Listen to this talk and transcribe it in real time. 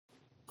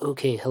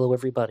Okay, hello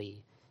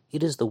everybody.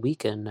 It is the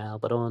weekend now,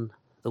 but on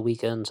the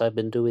weekends I've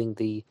been doing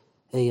the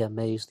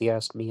AMAs, the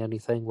Ask Me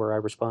Anything, where I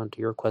respond to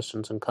your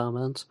questions and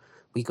comments.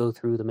 We go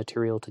through the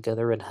material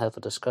together and have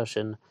a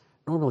discussion.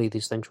 Normally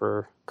these things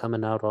were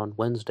coming out on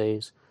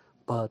Wednesdays,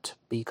 but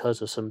because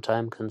of some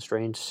time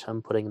constraints,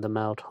 I'm putting them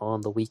out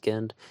on the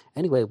weekend.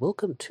 Anyway,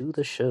 welcome to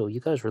the show. You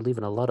guys were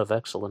leaving a lot of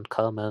excellent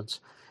comments,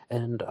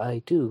 and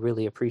I do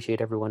really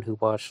appreciate everyone who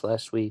watched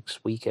last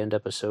week's weekend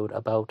episode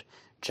about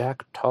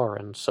Jack Tar,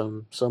 and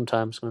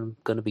sometimes I'm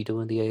going to be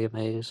doing the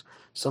AMAs.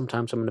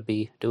 Sometimes I'm going to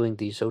be doing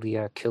the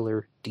Zodiac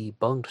Killer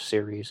Debunked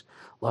series.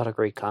 A lot of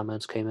great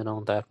comments came in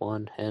on that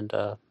one, and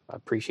I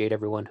appreciate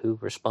everyone who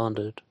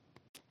responded.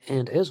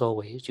 And as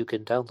always, you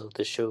can download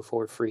this show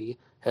for free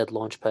at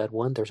Launchpad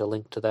 1. There's a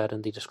link to that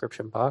in the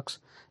description box.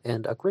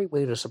 And a great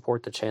way to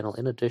support the channel,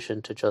 in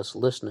addition to just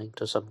listening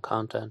to some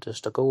content, is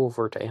to go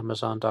over to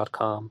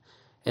Amazon.com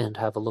and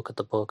have a look at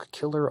the book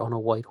Killer on a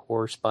White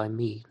Horse by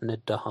me,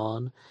 Nid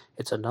Dahan.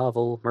 It's a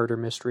novel, murder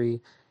mystery,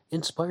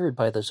 inspired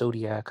by the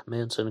Zodiac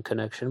Manson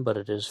connection, but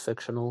it is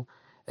fictional.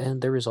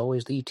 And there is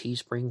always the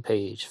Teespring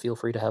page. Feel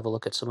free to have a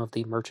look at some of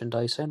the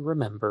merchandise, and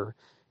remember,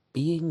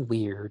 being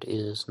weird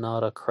is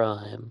not a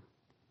crime.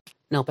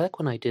 Now, back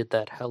when I did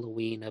that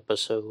Halloween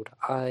episode,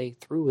 I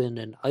threw in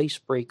an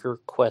icebreaker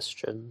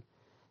question,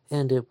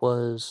 and it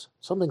was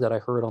something that I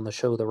heard on the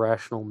show The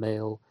Rational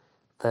Male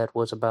that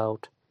was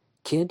about,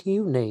 can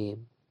you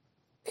name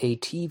a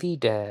TV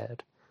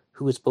dad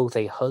who is both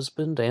a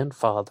husband and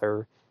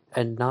father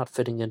and not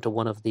fitting into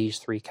one of these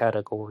three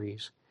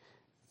categories?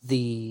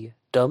 The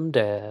dumb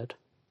dad,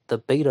 the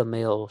beta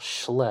male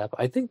schlep.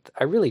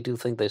 I really do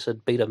think they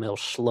said beta male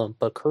schlump,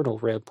 but Colonel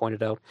Red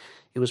pointed out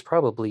it was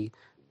probably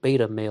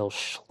beta male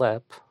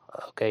schlep.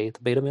 Okay, the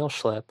beta male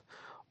schlep,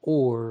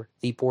 or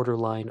the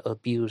borderline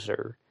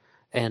abuser.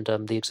 And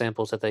the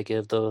examples that they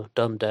give, the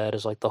dumb dad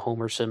is like the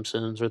Homer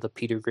Simpsons or the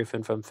Peter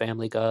Griffin from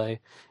Family Guy.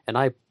 And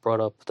I brought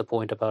up the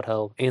point about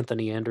how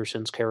Anthony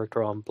Anderson's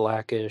character on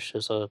Blackish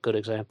is a good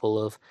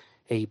example of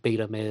a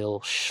beta male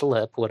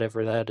schlep,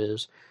 whatever that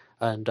is.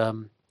 And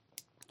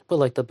but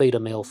like the beta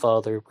male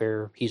father,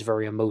 where he's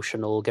very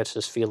emotional, gets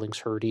his feelings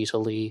hurt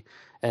easily,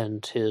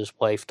 and his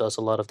wife does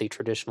a lot of the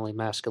traditionally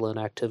masculine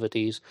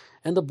activities,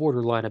 and the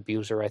borderline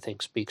abuser, I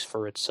think, speaks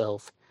for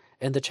itself.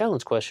 And the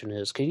challenge question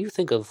is, can you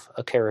think of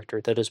a character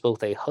that is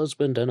both a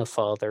husband and a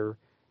father,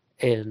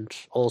 and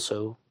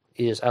also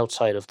is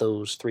outside of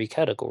those three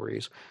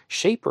categories?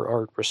 Shaper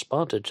Art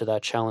responded to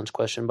that challenge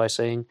question by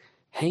saying,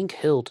 Hank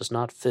Hill does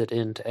not fit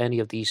into any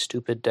of these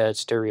stupid dad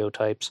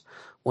stereotypes,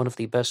 one of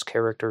the best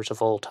characters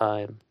of all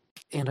time.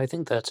 And I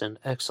think that's an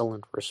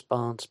excellent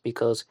response,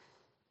 because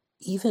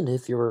even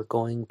if you're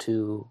going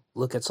to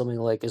look at something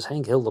like, is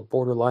Hank Hill a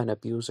borderline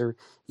abuser?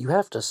 You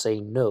have to say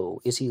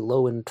no. Is he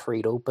low in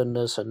trade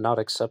openness and not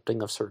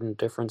accepting of certain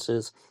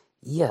differences?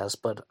 Yes,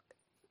 but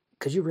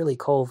could you really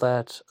call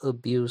that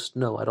abuse?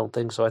 No, I don't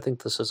think so. I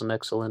think this is an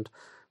excellent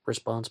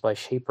response by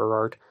Shaper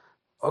Art.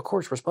 Of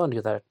course, responding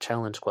to that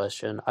challenge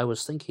question, I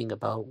was thinking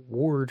about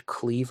Ward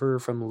Cleaver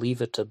from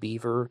Leave It to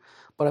Beaver,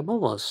 but I'm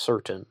almost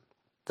certain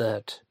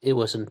that it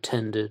was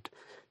intended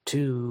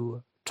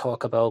to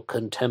talk about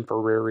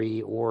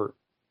contemporary or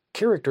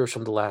characters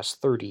from the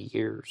last 30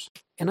 years.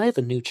 And I have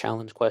a new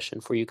challenge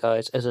question for you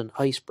guys as an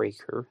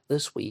icebreaker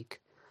this week,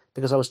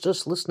 because I was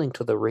just listening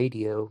to the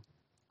radio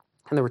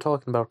and they were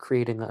talking about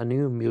creating a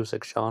new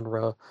music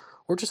genre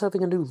or just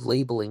having a new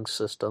labeling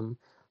system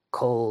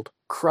called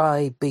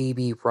Cry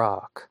Baby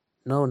Rock.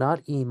 No,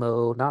 not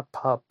emo, not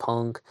pop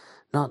punk,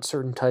 not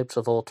certain types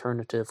of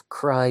alternative,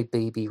 Cry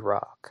Baby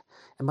Rock.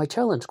 And my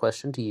challenge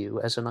question to you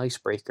as an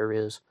icebreaker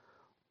is,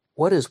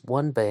 what is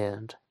one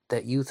band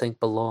that you think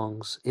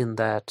belongs in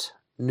that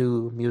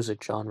new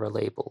music genre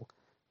label?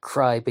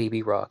 Cry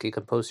Baby Rock. You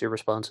can post your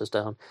responses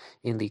down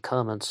in the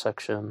comments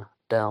section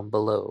down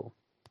below.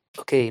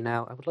 Okay,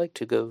 now I would like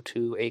to go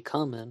to a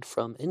comment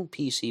from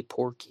NPC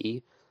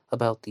Porky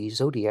about the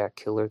Zodiac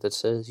Killer that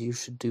says you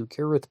should do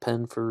Gareth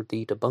Penn for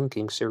the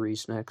debunking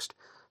series next.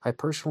 I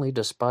personally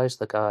despise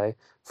the guy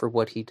for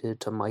what he did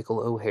to Michael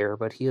O'Hare,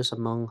 but he is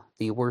among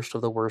the worst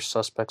of the worst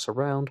suspects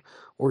around,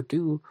 or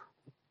do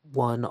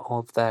one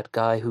of that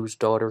guy whose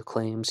daughter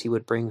claims he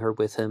would bring her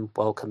with him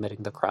while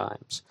committing the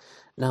crimes.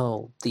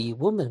 Now, the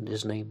woman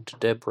is named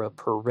Deborah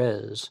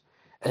Perez,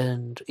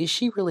 and is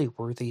she really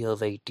worthy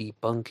of a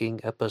debunking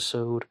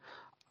episode?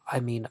 I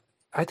mean,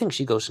 I think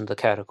she goes into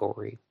the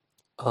category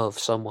of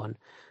someone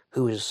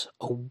who is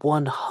a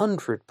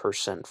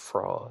 100%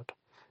 fraud.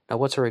 Now,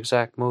 what's her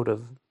exact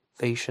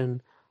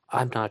motivation?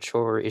 I'm not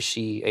sure. Is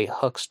she a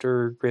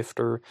huckster,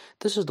 grifter?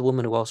 This is the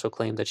woman who also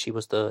claimed that she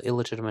was the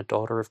illegitimate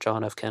daughter of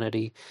John F.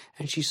 Kennedy,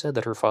 and she said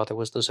that her father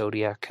was the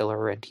Zodiac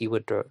Killer, and he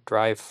would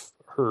drive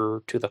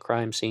her to the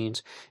crime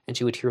scenes, and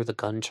she would hear the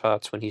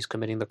gunshots when he's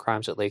committing the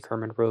crimes at Lake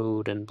Herman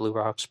Road and Blue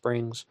Rock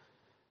Springs.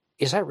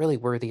 Is that really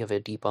worthy of a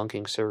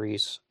debunking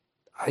series?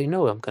 I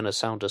know I'm going to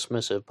sound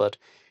dismissive, but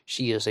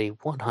she is a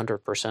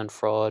 100%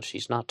 fraud.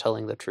 She's not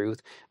telling the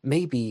truth.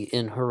 Maybe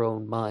in her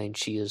own mind,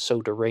 she is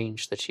so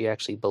deranged that she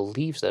actually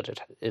believes that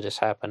it is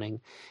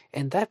happening.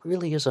 And that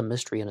really is a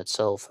mystery in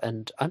itself.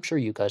 And I'm sure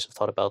you guys have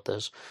thought about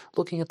this,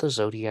 looking at the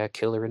Zodiac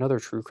Killer and other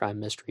true crime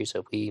mysteries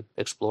that we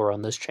explore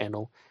on this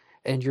channel.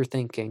 And you're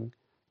thinking,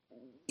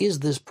 is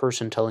this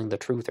person telling the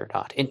truth or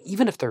not? And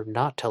even if they're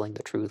not telling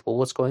the truth, well,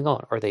 what's going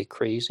on? Are they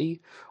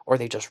crazy? Are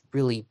they just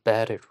really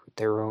bad at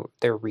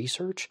their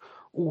research?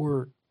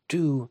 Or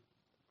do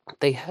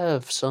they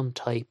have some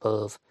type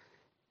of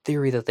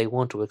theory that they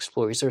want to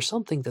explore? Is there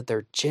something that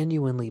they're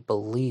genuinely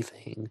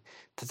believing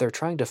that they're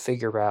trying to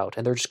figure out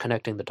and they're just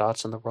connecting the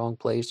dots in the wrong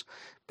place?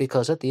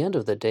 Because at the end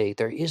of the day,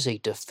 there is a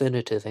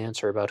definitive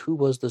answer about who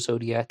was the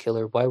Zodiac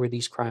Killer, why were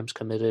these crimes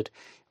committed,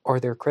 are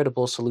there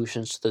credible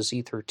solutions to the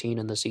Z13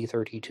 and the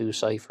Z32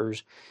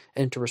 ciphers?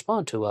 And to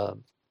respond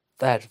to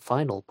that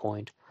final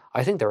point,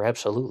 I think there are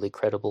absolutely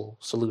credible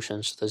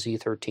solutions to the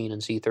Z13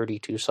 and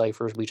Z32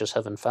 ciphers. We just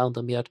haven't found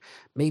them yet.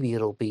 Maybe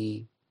it'll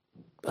be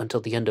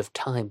until the end of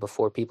time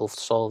before people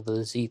solve the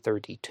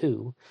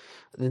Z32.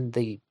 Then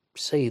they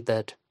say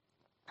that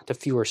the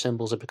fewer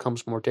symbols it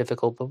becomes more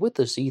difficult, but with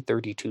the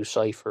Z32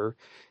 cipher,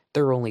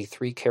 there are only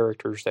 3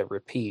 characters that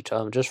repeat.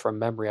 Just from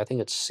memory, I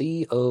think it's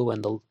C, O,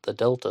 and the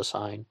delta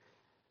sign.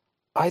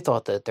 I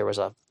thought that there was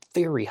a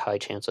very high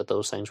chance that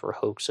those things were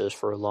hoaxes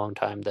for a long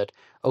time. That,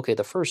 okay,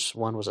 the first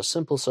one was a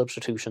simple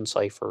substitution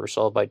cipher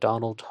solved by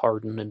Donald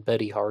Hardin and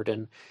Betty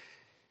Hardin.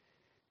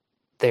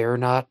 They're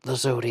not the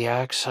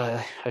Zodiacs,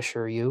 I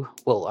assure you.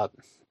 Well,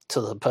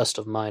 to the best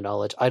of my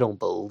knowledge, I don't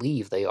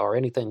believe they are.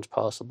 Anything's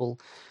possible.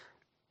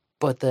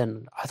 But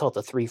then I thought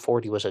the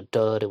 340 was a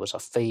dud, it was a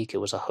fake, it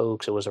was a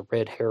hoax, it was a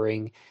red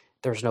herring.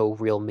 There's no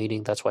real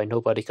meaning, that's why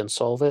nobody can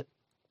solve it.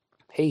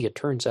 Hey, it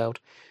turns out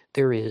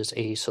there is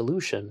a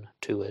solution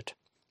to it.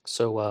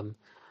 So,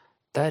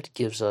 that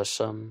gives us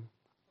some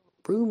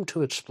room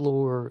to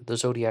explore the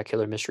Zodiac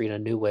Killer mystery in a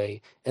new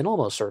way, and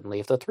almost certainly,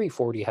 if the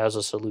 340 has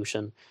a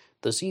solution,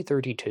 the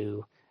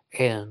Z32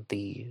 and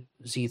the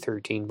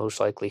Z13 most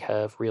likely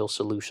have real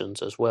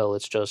solutions as well.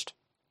 It's just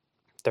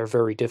they're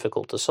very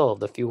difficult to solve.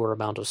 The fewer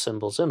amount of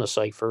symbols in a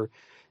cipher,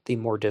 the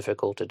more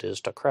difficult it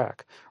is to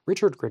crack.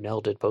 Richard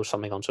Grinnell did post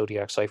something on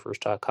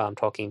ZodiacCiphers.com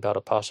talking about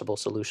a possible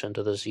solution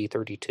to the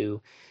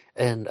Z32,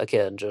 and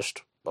again,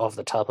 just off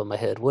the top of my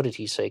head, what did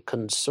he say?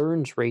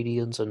 Concerns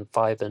radians and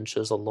 5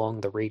 inches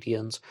along the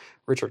radians.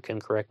 Richard can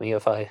correct me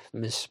if I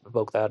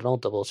misspoke that, and I'll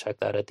double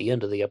check that at the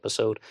end of the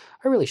episode.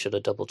 I really should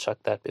have double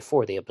checked that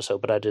before the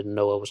episode, but I didn't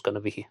know I was going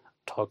to be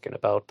talking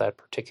about that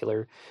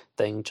particular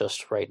thing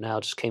just right now.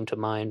 It just came to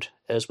mind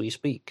as we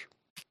speak.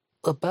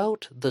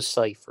 About the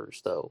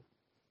ciphers, though,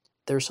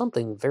 there's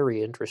something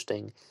very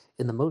interesting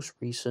in the most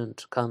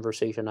recent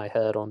conversation I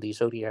had on the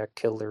Zodiac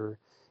Killer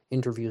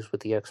Interviews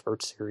with the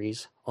Experts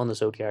series on the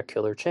Zodiac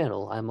Killer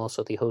channel. I'm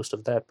also the host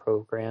of that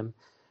program,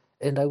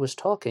 and I was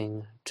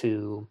talking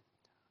to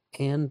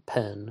Ann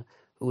Penn,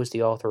 who is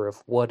the author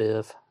of What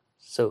If,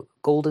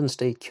 Golden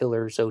State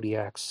Killer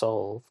Zodiac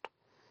Solved,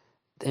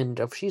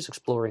 and she's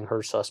exploring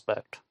her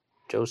suspect,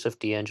 Joseph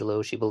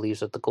D'Angelo. She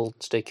believes that the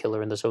Golden State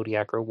Killer and the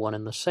Zodiac are one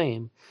and the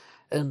same,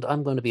 and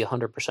I'm going to be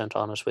 100%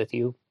 honest with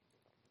you.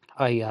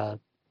 I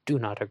do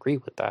not agree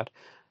with that.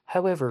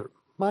 However,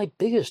 my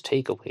biggest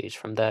takeaways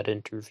from that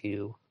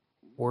interview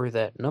were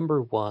that,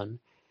 number one,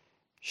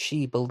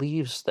 she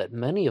believes that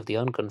many of the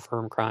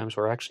unconfirmed crimes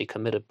were actually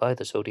committed by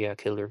the Zodiac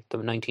Killer. The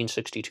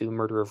 1962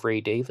 murder of Ray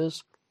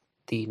Davis,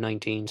 the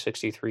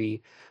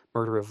 1963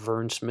 murder of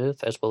Vern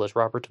Smith, as well as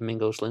Robert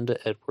Domingo's Linda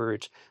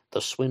Edwards,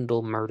 the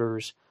Swindle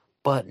murders,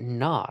 but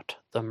not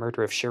the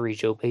murder of Sherry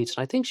Jo Bates.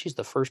 And I think she's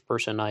the first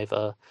person I've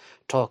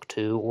talked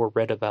to or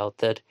read about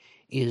that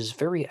is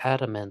very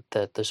adamant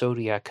that the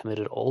Zodiac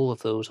committed all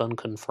of those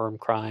unconfirmed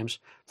crimes,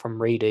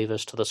 from Ray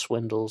Davis to the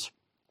Swindles.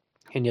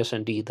 And yes,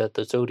 indeed, that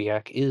the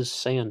Zodiac is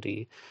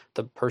Sandy,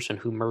 the person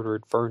who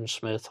murdered Vern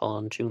Smith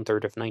on June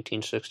 3rd of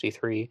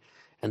 1963,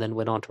 and then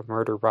went on to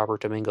murder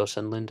Robert Domingos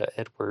and Linda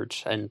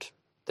Edwards. And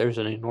there's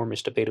an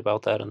enormous debate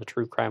about that in the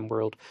true crime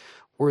world.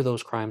 Were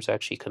those crimes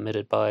actually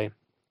committed by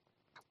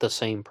the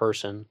same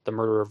person, the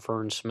murder of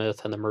Vern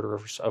Smith and the murder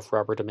of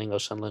Robert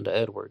Domingos and Linda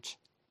Edwards?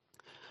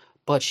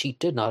 But she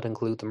did not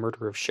include the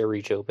murder of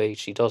Sherry Jo Bates.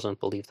 She doesn't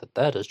believe that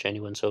that is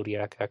genuine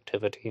Zodiac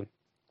activity.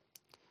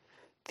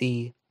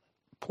 The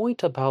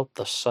point about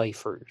the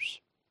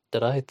ciphers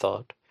that I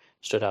thought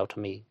stood out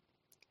to me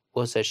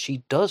was that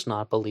she does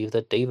not believe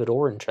that David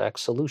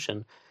Oranchak's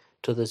solution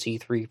to the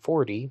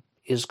Z340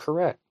 is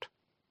correct.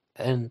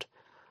 And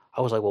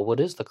I was like, well, what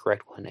is the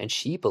correct one? And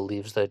she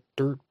believes that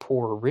Dirt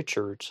Poor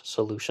Richard's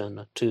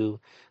solution to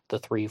the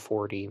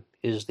 340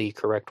 is the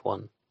correct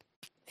one.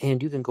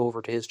 And you can go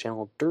over to his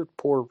channel, Dirt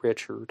Poor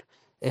Richard,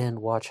 and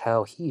watch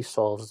how he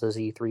solves the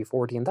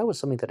Z340. And that was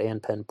something that Ann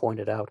Penn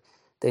pointed out,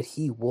 that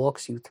he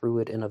walks you through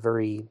it in a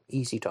very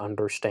easy to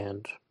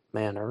understand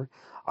manner.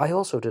 I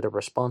also did a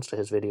response to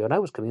his video, and I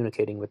was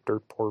communicating with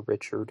Dirt Poor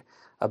Richard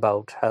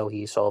about how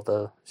he saw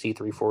the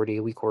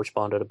Z340. We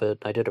corresponded a bit,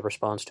 and I did a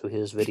response to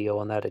his video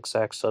on that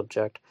exact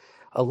subject.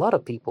 A lot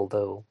of people,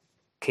 though,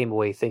 came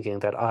away thinking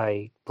that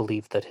I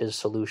believed that his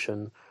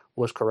solution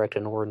was correct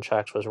and Orange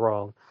Shack's was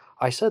wrong.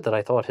 I said that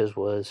I thought his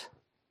was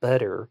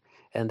better,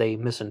 and they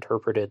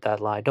misinterpreted that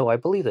line. No, I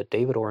believe that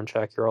David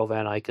Oranchak, Ural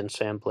Van Eyck, and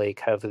Sam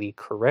Blake have the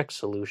correct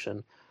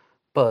solution,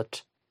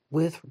 but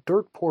with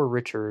Dirt Poor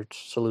Richard's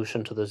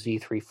solution to the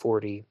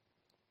Z340,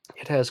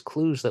 it has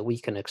clues that we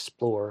can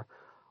explore.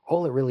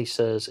 All it really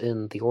says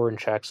in the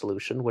Oranchak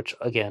solution, which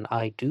again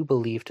I do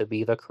believe to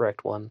be the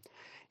correct one,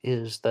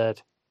 is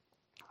that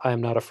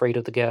I'm not afraid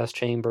of the gas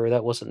chamber.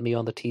 That wasn't me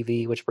on the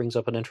TV, which brings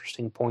up an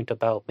interesting point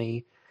about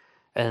me.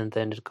 And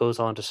then it goes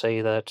on to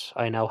say that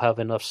I now have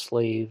enough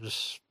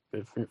slaves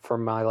for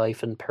my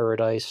life in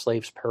paradise,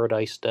 slaves,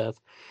 paradise, death.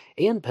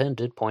 Ian Penn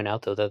did point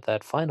out, though, that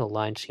that final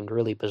line seemed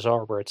really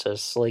bizarre, where it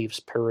says slaves,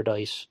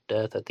 paradise,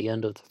 death at the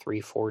end of the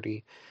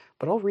 340.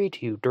 But I'll read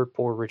to you Dirt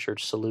Poor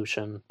Richard's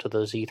solution to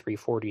the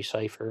Z340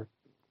 cipher.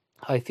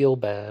 I feel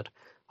bad.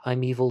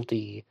 I'm Evil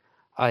D.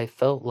 I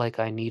felt like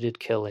I needed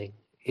killing.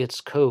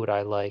 It's code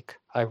I like.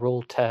 I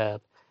roll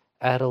tab.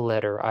 Add a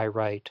letter I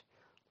write.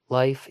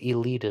 Life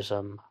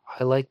elitism.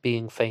 I like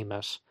being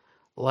famous.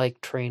 Like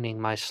training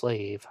my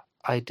slave.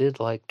 I did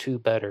like two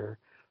better.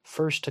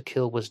 First to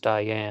kill was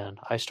Diane.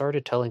 I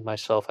started telling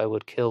myself I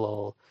would kill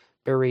all.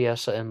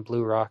 Berryessa and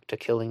Blue Rock to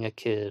killing a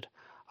kid.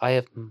 I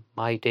have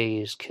my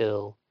days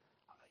kill.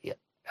 Yeah,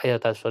 yeah,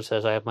 that's what it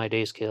says. I have my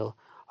days kill.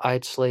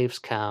 I'd slaves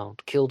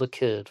count. Killed a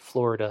kid.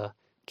 Florida.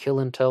 Kill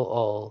and tell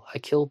all. I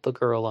killed the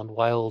girl on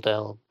Wild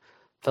Elm.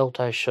 Felt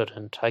I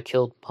shouldn't. I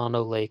killed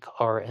Mono Lake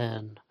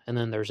RN. And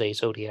then there's a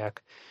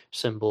Zodiac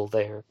symbol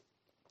there.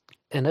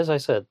 And as I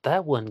said,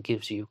 that one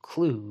gives you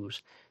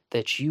clues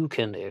that you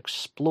can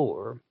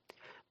explore.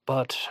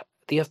 But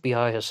the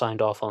FBI has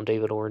signed off on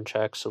David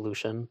Oranchak's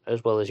solution,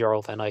 as well as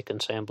Jarl Van Eyck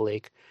and Sam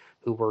Blake,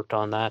 who worked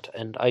on that,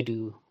 and I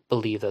do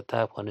believe that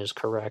that one is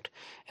correct.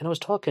 And I was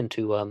talking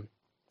to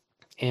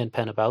Ann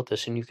Penn about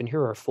this, and you can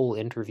hear our full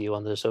interview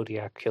on the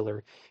Zodiac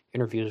Killer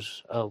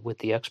interviews with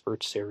the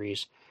Experts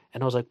series.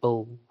 And I was like,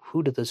 well,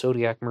 who did the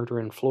Zodiac murder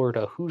in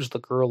Florida? Who's the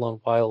girl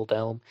on Wild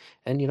Elm?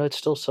 And, it's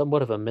still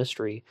somewhat of a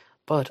mystery.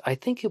 But I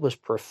think it was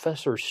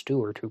Professor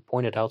Stewart who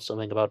pointed out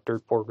something about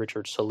Dirt Poor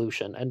Richard's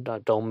solution. And I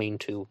don't mean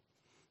to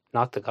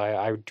knock the guy.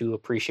 I do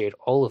appreciate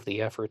all of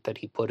the effort that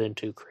he put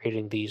into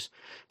creating these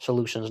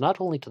solutions,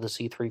 not only to the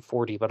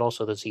Z340, but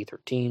also the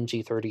Z13,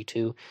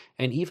 Z32,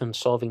 and even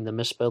solving the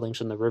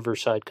misspellings in the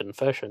Riverside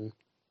Confession.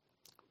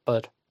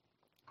 But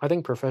I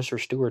think Professor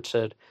Stewart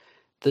said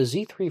the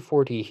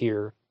Z340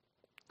 here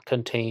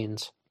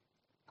contains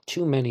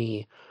too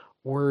many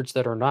words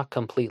that are not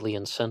completely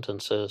in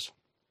sentences.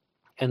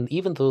 And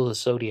even though the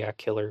Zodiac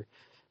Killer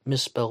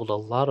misspelled a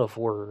lot of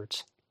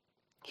words,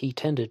 he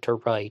tended to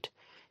write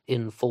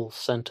in full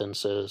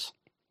sentences.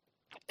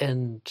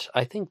 And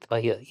I think,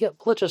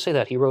 let's just say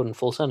that he wrote in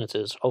full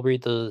sentences. I'll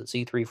read the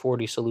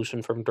Z340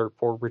 solution from Dirt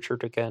Poor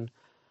Richard again.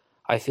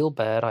 I feel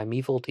bad. I'm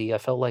Evil D. I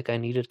felt like I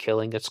needed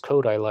killing. It's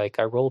code I like.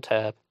 I roll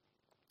tab.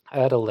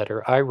 Add a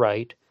letter. I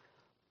write.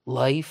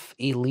 Life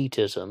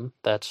elitism.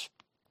 That's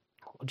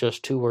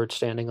just two words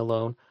standing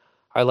alone.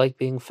 I like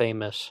being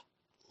famous.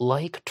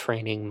 Like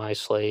training my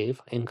slave.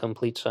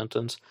 Incomplete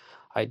sentence.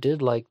 I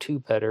did like two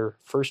better.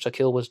 First to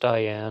kill was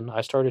Diane.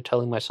 I started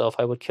telling myself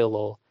I would kill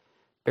all.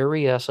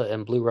 Berryessa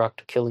and Blue Rock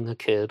to killing a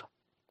kid.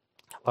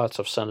 Lots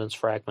of sentence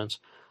fragments.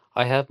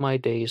 I have my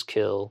days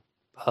kill.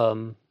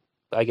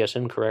 I guess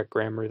incorrect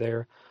grammar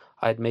there.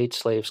 I'd made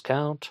slaves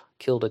count.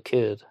 Killed a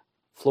kid.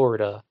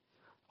 Florida.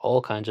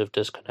 All kinds of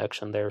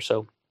disconnection there.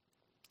 So,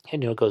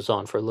 and it goes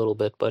on for a little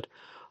bit, but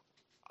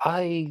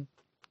I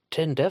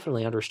can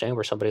definitely understand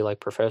where somebody like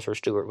Professor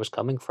Stewart was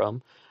coming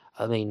from.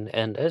 I mean,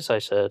 and as I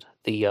said,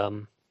 the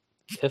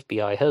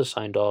FBI has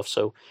signed off,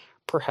 so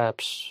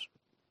perhaps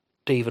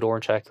David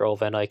Oranchak, Jarl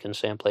Van Eyck, and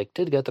Sam Blake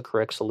did get the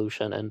correct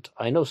solution, and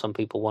I know some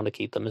people want to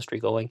keep the mystery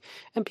going,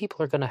 and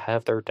people are going to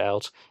have their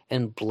doubts,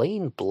 and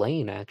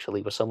Blaine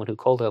actually was someone who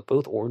called out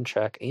both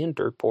Oranchak and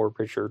Dirt Poor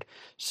Richard,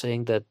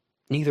 saying that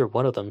neither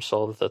one of them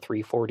solved the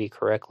 340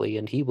 correctly,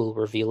 and he will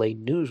reveal a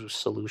new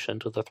solution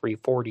to the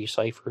 340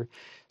 cipher.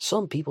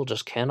 Some people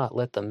just cannot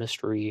let the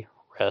mystery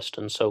rest,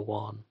 and so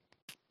on.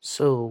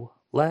 So,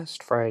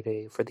 last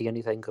Friday, for the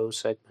Anything Goes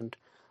segment,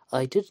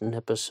 I did an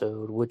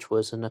episode which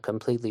was in a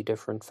completely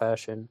different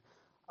fashion.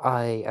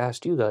 I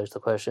asked you guys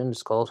the question.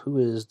 It's called, Who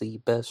is the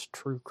best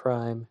true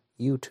crime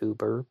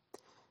YouTuber?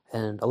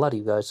 And a lot of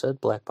you guys said,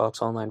 Black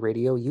Box Online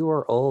Radio, you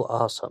are all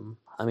awesome.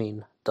 I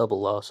mean,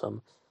 double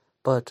awesome.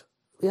 But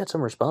we had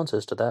some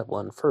responses to that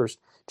one. First,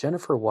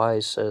 Jennifer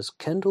Wise says,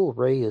 Kendall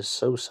Ray is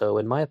so-so.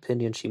 In my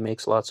opinion, she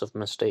makes lots of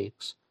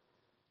mistakes.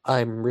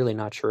 I'm really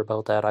not sure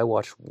about that. I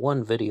watched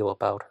one video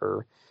about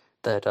her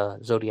that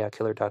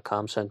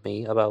ZodiacKiller.com sent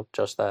me about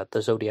just that.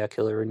 The Zodiac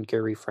Killer and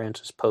Gary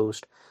Francis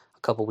post a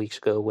couple weeks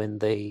ago when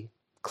they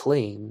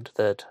claimed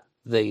that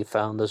they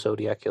found the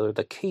Zodiac Killer,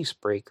 the Case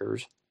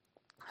Breakers.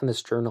 And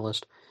this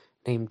journalist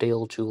named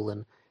Dale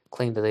Julin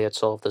claimed that they had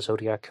solved the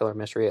Zodiac killer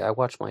mystery. I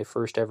watched my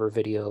first ever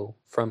video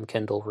from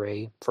Kendall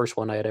Ray, first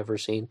one I had ever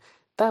seen.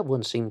 That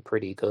one seemed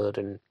pretty good,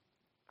 and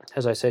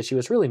as I said, she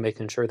was really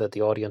making sure that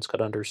the audience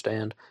could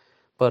understand.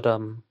 But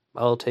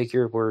I'll take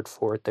your word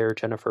for it there,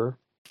 Jennifer.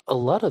 A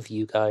lot of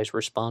you guys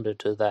responded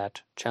to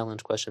that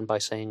challenge question by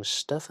saying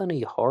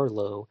Stephanie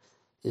Harlow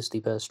is the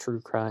best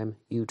true crime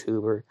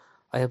YouTuber.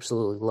 I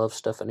absolutely love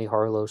Stephanie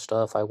Harlow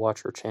stuff. I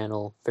watch her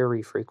channel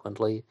very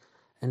frequently.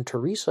 And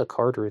Teresa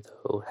Carter,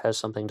 though, has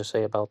something to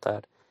say about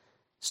that.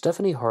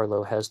 Stephanie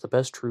Harlow has the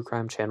best true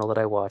crime channel that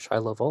I watch. I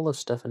love all of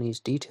Stephanie's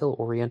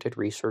detail-oriented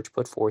research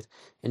put forth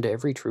into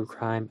every true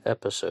crime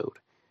episode.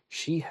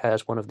 She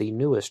has one of the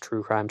newest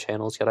true crime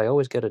channels, yet I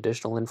always get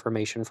additional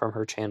information from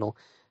her channel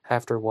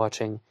after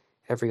watching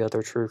every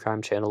other true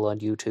crime channel on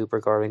YouTube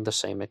regarding the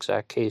same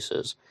exact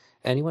cases.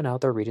 Anyone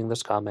out there reading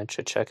this comment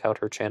should check out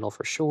her channel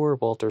for sure.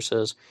 Walter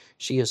says,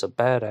 she is a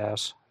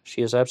badass.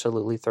 She is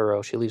absolutely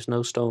thorough. She leaves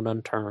no stone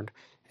unturned.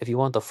 If you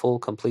want the full,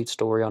 complete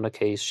story on a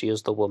case, she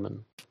is the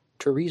woman.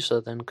 Teresa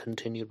then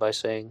continued by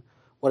saying,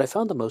 what I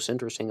found the most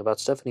interesting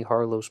about Stephanie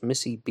Harlow's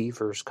Missy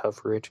Bevers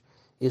coverage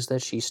is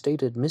that she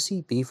stated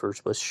Missy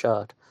Bevers was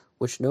shot,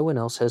 which no one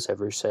else has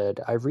ever said.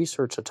 I've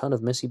researched a ton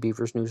of Missy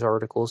Bevers news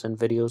articles and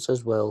videos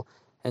as well,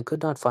 and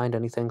could not find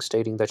anything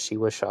stating that she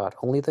was shot,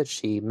 only that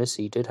she,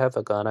 Missy, did have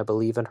a gun, I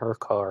believe, in her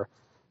car.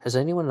 Has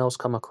anyone else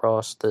come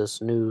across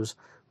this news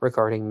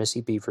regarding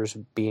Missy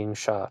Bevers being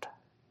shot?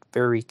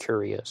 Very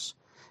curious.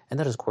 And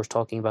that is, of course,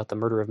 talking about the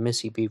murder of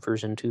Missy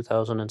Bevers in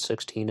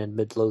 2016 in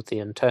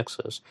Midlothian,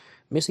 Texas.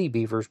 Missy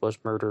Bevers was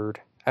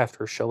murdered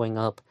after showing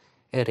up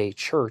at a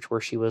church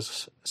where she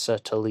was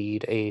set to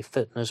lead a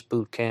fitness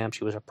boot camp.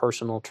 She was a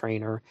personal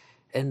trainer.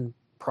 And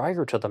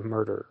prior to the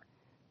murder,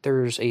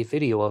 there's a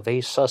video of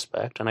a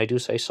suspect, and I do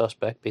say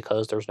suspect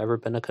because there's never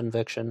been a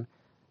conviction.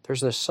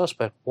 There's this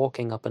suspect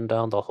walking up and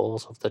down the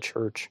halls of the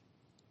church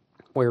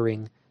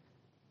wearing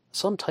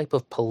some type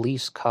of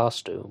police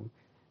costume.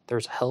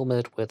 There's a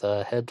helmet with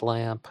a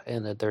headlamp,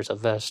 and there's a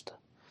vest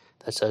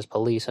that says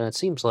police, and it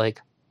seems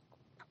like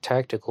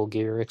tactical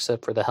gear,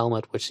 except for the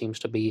helmet, which seems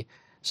to be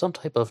some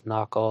type of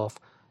knockoff.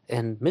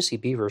 And Missy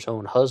Bevers'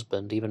 own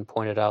husband even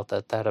pointed out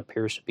that that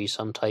appears to be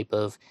some type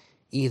of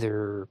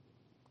either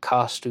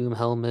costume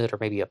helmet or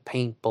maybe a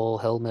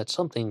paintball helmet,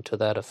 something to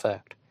that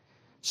effect.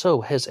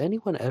 So, has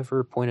anyone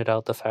ever pointed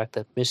out the fact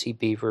that Missy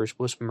Bevers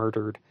was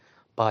murdered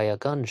by a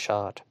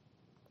gunshot?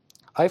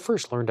 I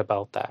first learned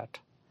about that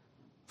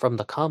from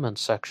the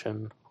comments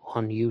section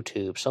on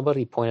YouTube.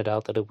 Somebody pointed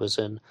out that it was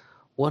in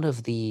one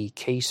of the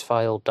case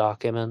file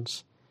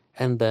documents,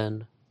 and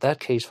then that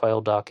case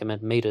file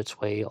document made its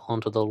way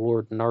onto the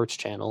Lorden Arts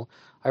channel.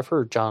 I've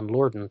heard John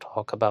Lorden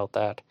talk about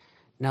that.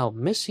 Now,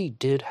 Missy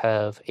did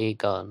have a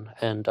gun,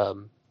 and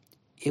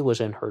it was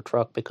in her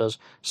truck because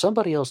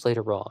somebody else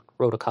later on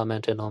wrote a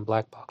comment in on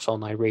Black Box All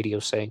Night Radio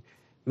saying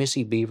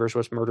Missy Bevers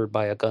was murdered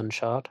by a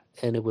gunshot,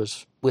 and it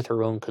was with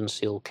her own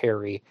concealed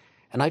carry.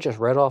 And I just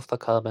read off the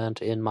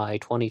comment in my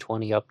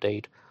 2020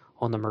 update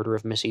on the murder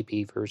of Missy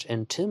Bevers,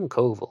 and Tim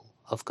Koval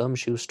of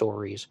Gumshoe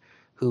Stories,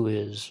 who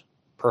is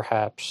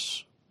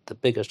perhaps the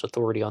biggest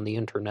authority on the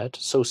internet,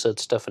 so said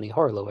Stephanie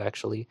Harlow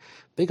actually,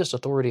 biggest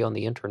authority on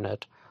the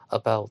internet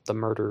about the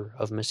murder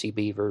of Missy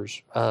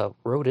Bevers,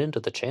 wrote into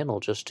the channel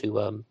just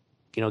to,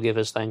 give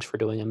his thanks for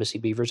doing a Missy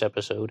Bevers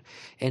episode.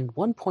 And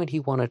one point he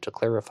wanted to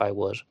clarify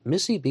was,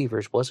 Missy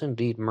Bevers was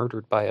indeed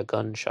murdered by a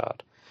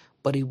gunshot,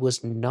 but it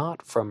was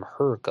not from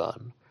her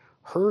gun.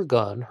 Her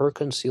gun, her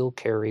concealed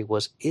carry,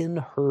 was in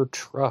her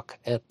truck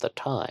at the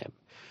time.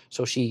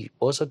 So she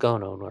was a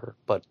gun owner,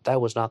 but that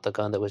was not the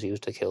gun that was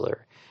used to kill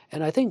her.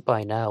 And I think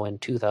by now, in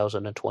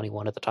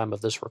 2021, at the time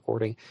of this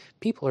recording,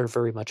 people are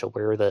very much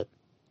aware that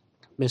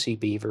Missy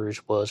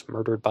Bevers was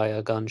murdered by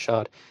a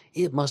gunshot.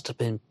 It must have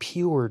been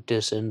pure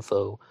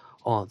disinfo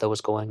that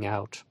was going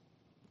out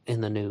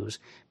in the news,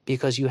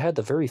 because you had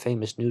the very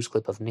famous news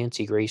clip of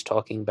Nancy Grace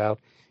talking about,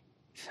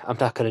 I'm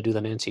not going to do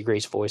the Nancy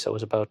Grace voice I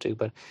was about to,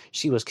 but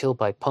she was killed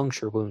by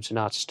puncture wounds,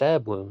 not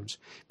stab wounds,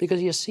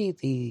 because you see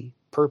the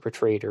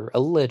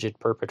alleged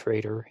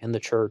perpetrator in the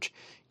church,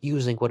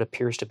 using what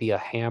appears to be a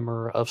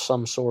hammer of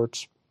some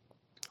sorts,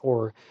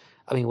 or,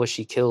 was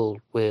she killed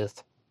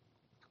with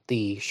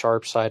the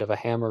sharp side of a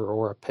hammer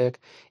or a pick?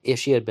 If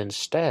she had been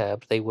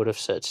stabbed, they would have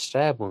said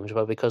stab wounds,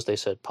 but because they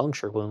said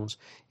puncture wounds,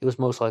 it was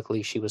most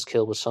likely she was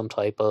killed with some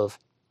type of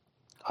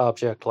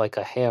object like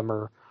a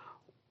hammer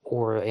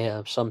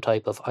or some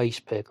type of ice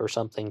pick or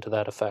something to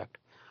that effect.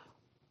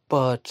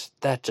 But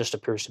that just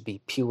appears to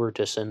be pure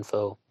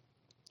disinfo.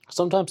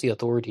 Sometimes the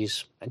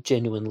authorities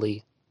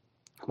genuinely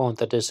want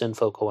the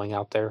disinfo going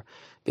out there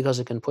because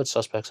it can put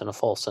suspects in a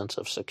false sense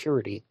of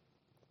security.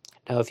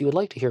 Now, if you would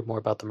like to hear more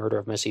about the murder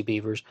of Missy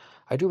Bevers,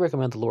 I do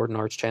recommend the Lorden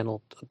Arts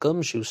channel,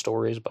 Gumshoe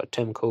Stories by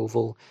Tim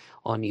Koval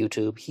on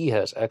YouTube. He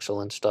has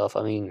excellent stuff.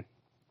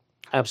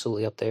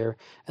 Absolutely up there.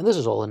 And this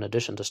is all in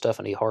addition to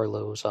Stephanie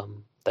Harlow's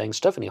thing.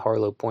 Stephanie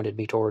Harlow pointed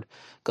me toward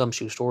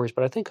Gumshoe Stories,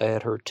 but I think I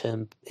had heard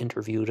Tim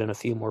interviewed in a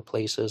few more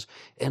places.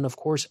 And of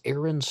course,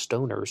 Aaron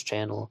Stoner's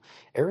channel.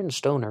 Aaron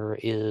Stoner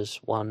is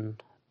one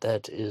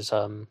that is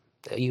a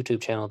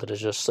YouTube channel that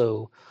is just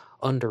so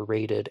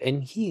underrated,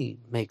 and he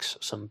makes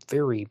some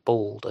very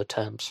bold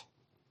attempts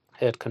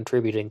at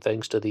contributing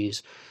things to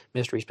these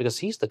mysteries, because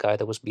he's the guy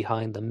that was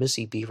behind the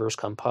Missy Bevers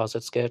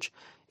composite sketch.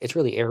 It's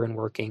really Aaron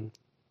working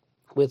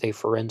with a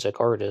forensic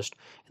artist,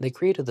 and they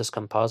created this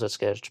composite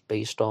sketch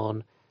based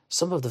on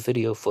some of the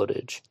video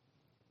footage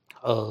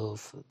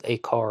of a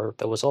car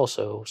that was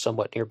also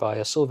somewhat nearby,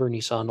 a silver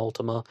Nissan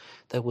Altima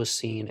that was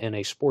seen in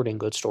a sporting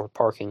goods store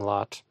parking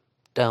lot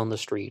down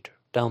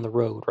the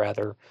road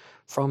rather,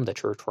 from the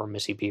church where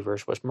Missy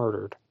Bevers was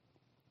murdered.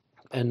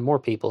 And more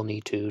people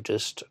need to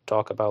just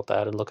talk about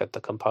that and look at the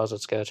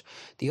composite sketch.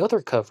 The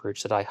other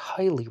coverage that I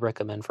highly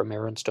recommend from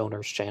Aaron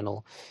Stoner's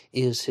channel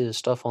is his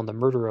stuff on the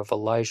murder of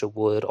Elijah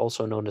Wood,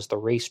 also known as the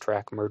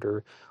racetrack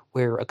murder,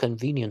 where a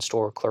convenience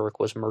store clerk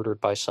was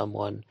murdered by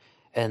someone,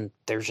 and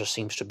there just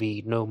seems to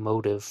be no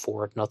motive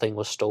for it. Nothing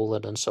was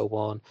stolen and so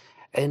on.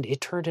 And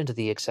it turned into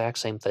the exact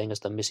same thing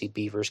as the Missy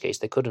Bevers case.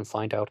 They couldn't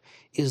find out,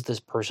 is this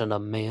person a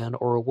man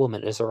or a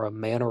woman? Is there a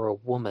man or a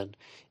woman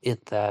in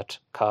that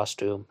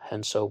costume?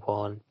 And so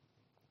on.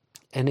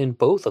 And in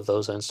both of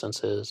those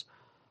instances,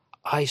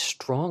 I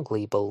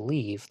strongly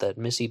believe that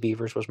Missy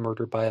Bevers was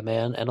murdered by a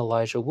man and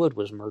Elijah Wood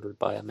was murdered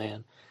by a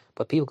man.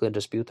 But people can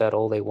dispute that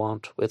all they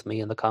want with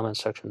me in the comment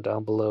section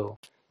down below.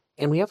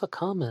 And we have a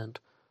comment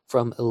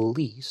from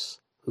Elise,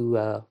 who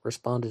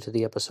responded to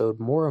the episode,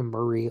 Maura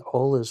Murray,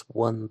 All Is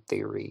One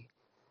Theory.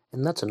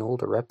 And that's an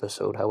older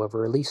episode,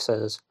 however. Elise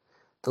says,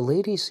 the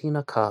lady seen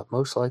a cop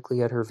most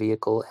likely at her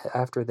vehicle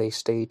after they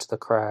staged the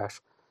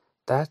crash.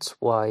 That's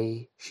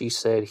why she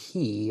said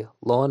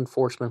law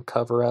enforcement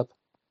cover-up,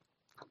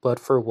 but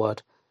for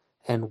what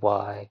and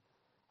why?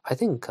 I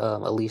think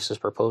Elise is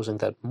proposing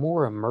that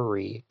Maura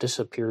Murray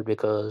disappeared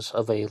because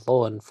of a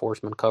law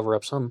enforcement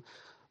cover-up, some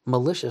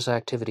malicious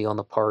activity on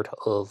the part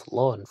of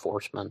law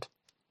enforcement.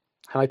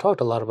 And I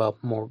talked a lot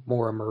about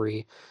Maura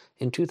Murray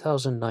in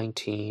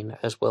 2019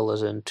 as well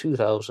as in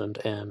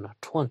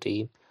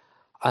 2020,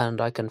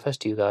 and I confess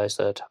to you guys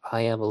that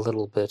I am a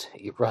little bit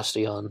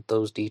rusty on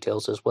those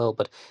details as well,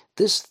 but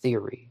this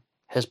theory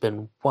has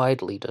been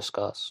widely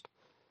discussed,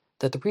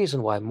 that the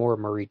reason why Maura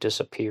Murray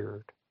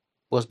disappeared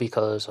was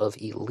because of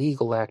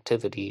illegal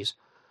activities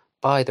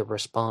by the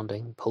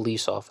responding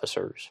police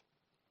officers.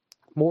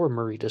 Maura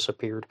Murray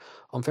disappeared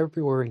on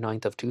February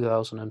 9th of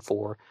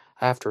 2004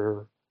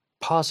 after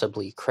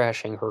possibly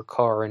crashing her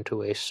car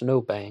into a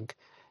snowbank,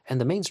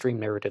 and the mainstream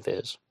narrative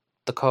is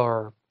the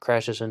car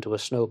crashes into a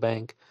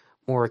snowbank,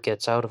 Maura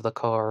gets out of the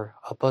car,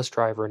 a bus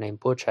driver named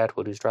Butch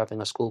Atwood who's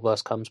driving a school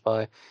bus comes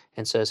by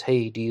and says,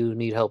 hey, do you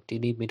need help? Do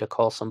you need me to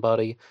call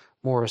somebody?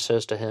 Maura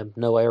says to him,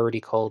 no, I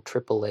already called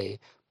AAA.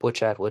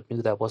 Butch Atwood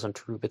knew that wasn't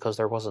true because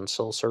there wasn't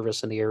cell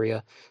service in the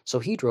area, so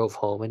he drove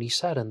home and he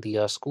sat in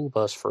the school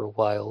bus for a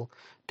while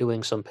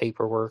doing some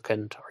paperwork,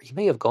 and he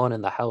may have gone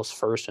in the house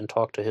first and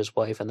talked to his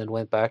wife and then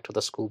went back to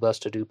the school bus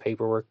to do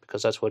paperwork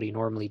because that's what he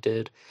normally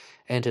did.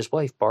 And his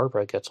wife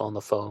Barbara gets on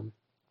the phone,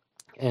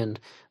 and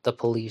the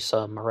police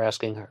are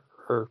asking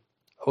her,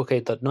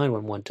 okay, the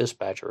 911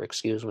 dispatcher,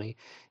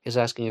 is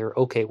asking her,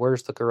 okay,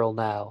 where's the girl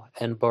now?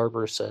 And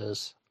Barbara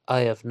says,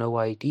 I have no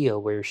idea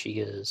where she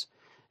is,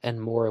 and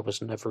Maura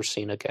was never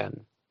seen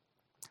again.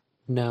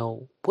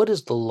 Now, what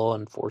is the law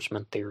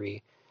enforcement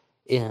theory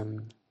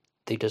in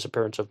the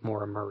disappearance of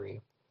Maura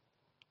Murray?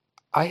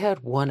 I had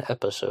one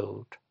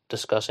episode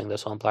discussing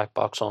this on Black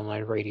Box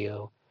Online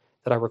Radio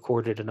that I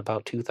recorded in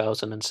about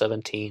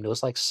 2017. It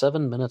was like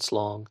 7 minutes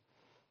long,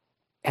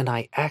 and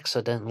I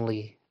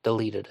accidentally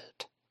deleted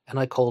it. And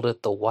I called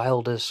it the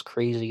wildest,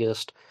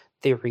 craziest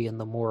theory in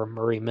the Maura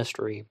Murray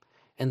mystery.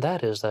 And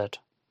that is that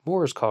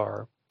Maura's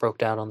car broke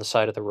down on the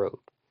side of the road,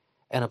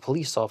 and a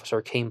police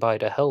officer came by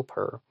to help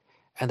her,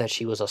 and that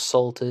she was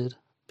assaulted,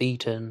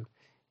 beaten,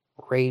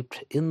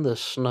 raped in the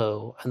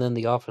snow, and then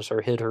the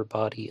officer hid her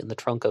body in the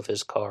trunk of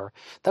his car.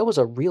 That was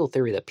a real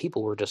theory that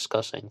people were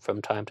discussing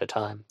from time to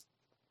time.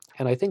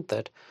 And I think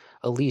that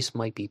Elise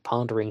might be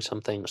pondering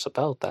some things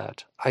about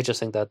that. I just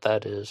think that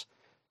that is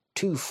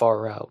too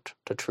far out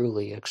to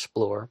truly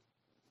explore.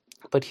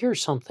 But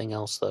here's something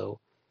else, though,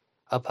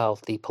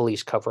 about the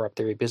police cover-up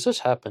theory, because this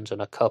happens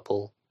in a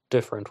couple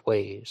different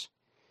ways.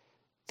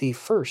 The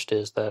first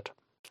is that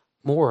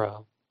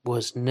Maura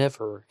was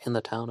never in the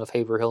town of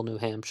Haverhill, New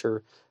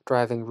Hampshire,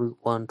 driving Route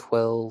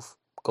 112,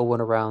 going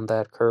around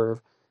that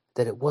curve,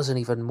 that it wasn't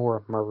even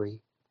Maura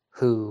Murray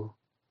who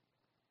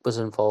was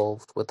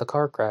involved with the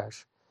car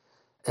crash.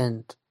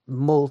 And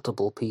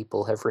multiple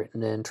people have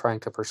written in trying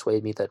to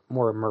persuade me that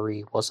Maura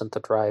Murray wasn't the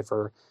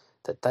driver,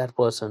 that that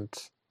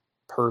wasn't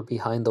her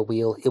behind the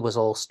wheel, it was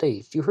all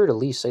staged. You heard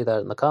Elise say that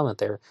in the comment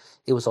there.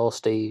 It was all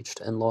staged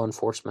and law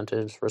enforcement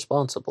is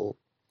responsible.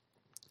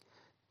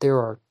 There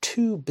are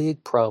two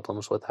big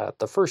problems with that.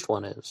 The first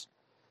one is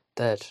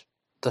that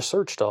the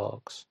search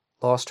dogs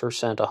lost her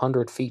scent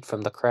 100 feet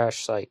from the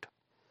crash site,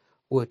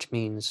 which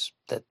means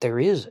that there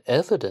is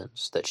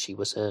evidence that she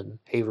was in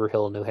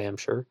Haverhill, New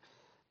Hampshire.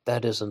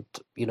 That isn't,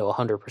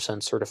 100%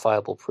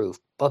 certifiable proof.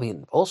 I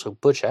mean, also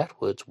Butch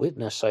Atwood's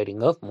witness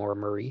sighting of Maura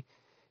Murray,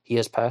 he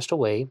has passed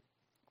away,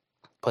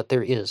 but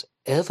there is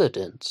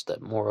evidence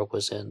that Maura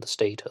was in the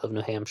state of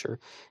New Hampshire.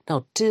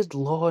 Now, did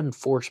law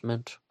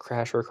enforcement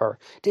crash her car?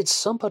 Did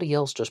somebody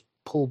else just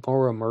pull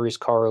Maura Murray's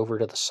car over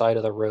to the side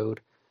of the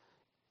road?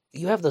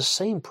 You have the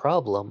same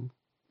problem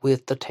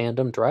with the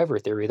tandem driver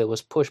theory that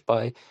was pushed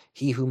by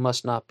he who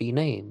must not be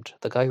named.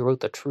 The guy who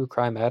wrote the True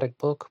Crime Addict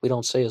book, we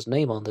don't say his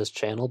name on this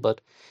channel, but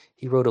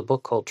he wrote a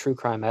book called True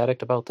Crime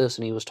Addict about this,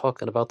 and he was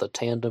talking about the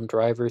tandem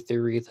driver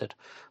theory that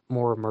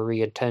Maura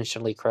Murray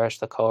intentionally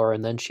crashed the car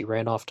and then she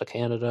ran off to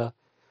Canada.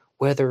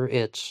 Whether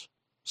it's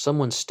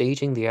someone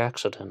staging the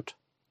accident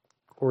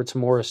or it's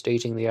Maura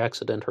staging the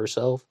accident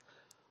herself,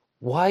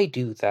 why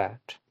do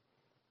that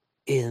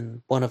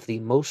in one of the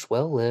most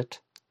well-lit,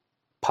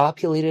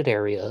 populated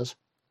areas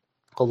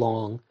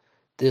along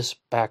this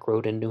back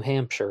road in New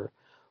Hampshire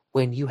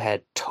when you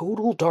had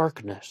total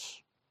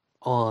darkness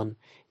on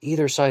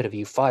either side of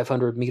you,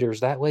 500 meters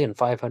that way and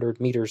 500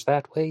 meters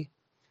that way?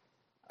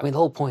 I mean, the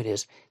whole point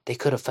is they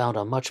could have found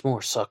a much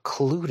more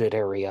secluded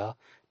area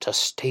to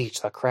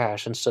stage the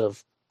crash instead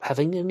of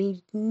having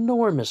an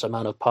enormous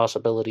amount of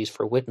possibilities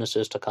for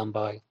witnesses to come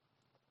by.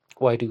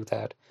 Why do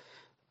that?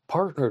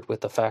 Partnered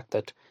with the fact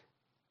that,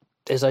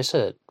 as I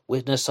said,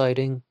 witness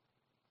sighting,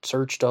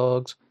 search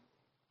dogs,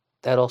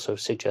 that also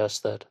suggests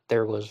that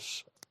there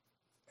was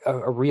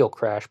a real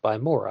crash by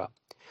Maura,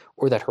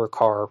 or that her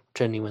car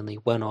genuinely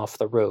went off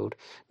the road.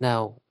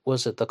 Now,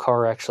 was it the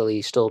car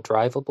actually still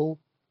drivable?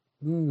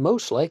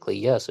 Most likely,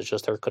 yes. It's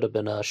just there could have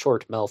been a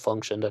short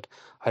malfunction that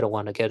I don't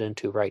want to get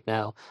into right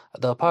now.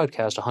 The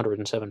podcast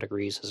 107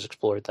 Degrees has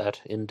explored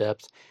that in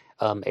depth.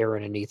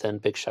 Aaron and Ethan,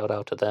 big shout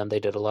out to them. They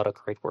did a lot of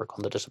great work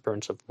on the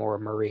disappearance of Maura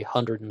Murray,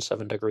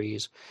 107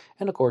 Degrees.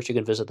 And of course, you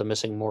can visit the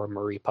Missing Maura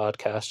Murray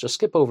podcast. Just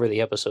skip over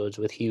the episodes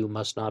with Hugh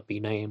Must Not Be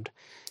Named.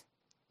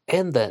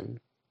 And then,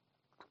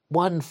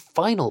 one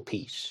final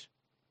piece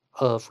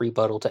of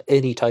rebuttal to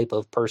any type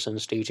of person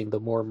staging the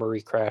Maura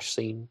Murray crash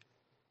scene.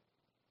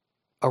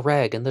 A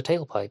rag in the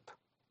tailpipe.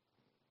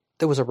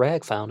 There was a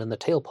rag found in the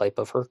tailpipe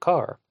of her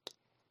car.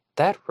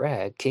 That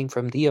rag came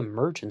from the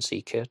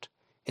emergency kit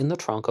in the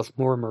trunk of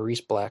Maura Murray's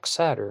black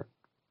Saturn.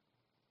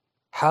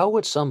 How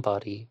would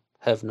somebody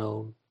have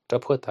known to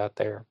put that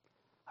there?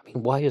 I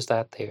mean, why is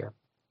that there?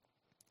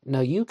 Now,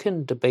 you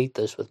can debate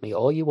this with me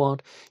all you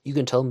want. You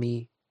can tell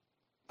me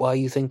why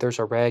you think there's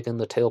a rag in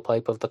the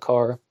tailpipe of the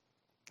car.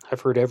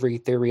 I've heard every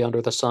theory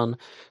under the sun.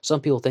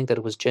 Some people think that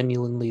it was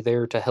genuinely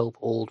there to help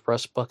old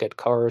rust bucket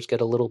cars get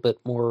a little bit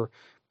more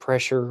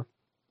pressure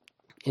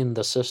in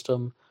the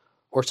system.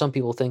 Or some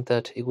people think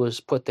that it was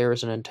put there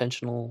as an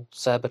intentional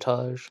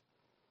sabotage.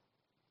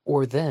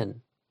 Or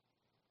then,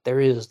 there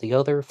is the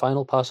other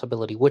final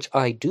possibility, which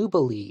I do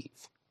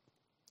believe,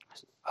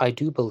 and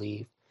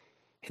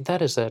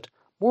that is that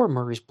Maura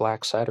Murray's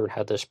black Saturn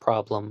had this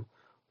problem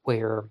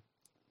where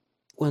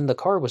when the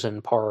car was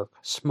in park,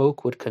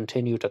 smoke would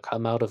continue to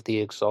come out of the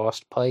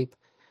exhaust pipe.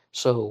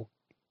 So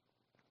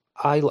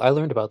I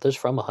learned about this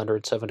from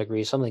 107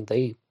 Degrees, something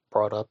they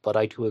brought up, but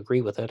I do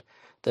agree with it,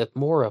 that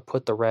Maura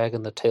put the rag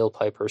in the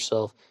tailpipe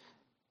herself,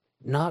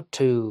 not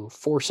to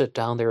force it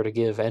down there to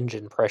give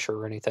engine pressure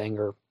or anything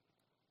or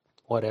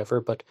whatever,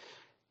 but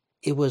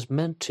it was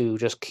meant to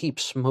just keep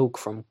smoke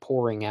from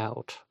pouring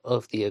out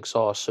of the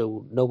exhaust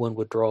so no one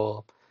would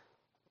draw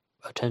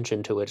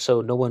attention to it,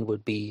 so no one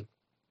would be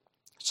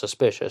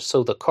suspicious,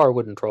 so the car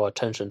wouldn't draw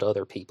attention to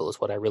other people,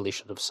 is what I really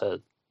should have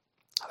said.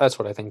 That's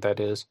what I think that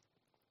is.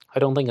 I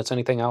don't think it's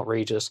anything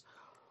outrageous.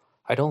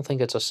 I don't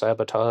think it's a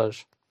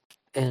sabotage.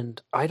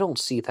 And I don't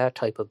see that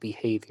type of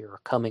behavior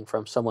coming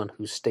from someone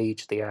who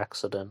staged the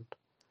accident.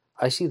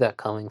 I see that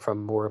coming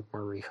from Maura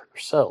Murray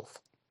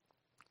herself.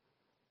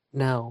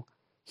 Now,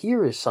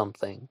 here is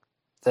something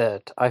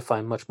that I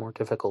find much more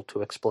difficult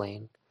to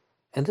explain,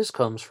 and this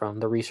comes from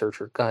the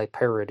researcher Guy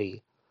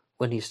Parody,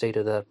 when he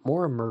stated that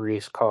Maura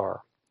Murray's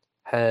car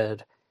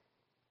had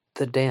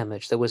the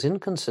damage that was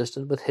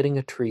inconsistent with hitting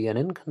a tree and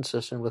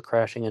inconsistent with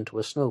crashing into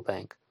a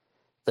snowbank.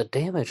 The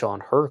damage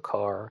on her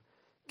car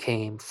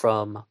came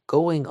from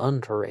going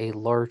under a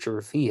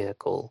larger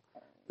vehicle.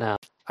 Now,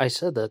 I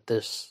said that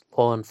this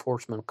law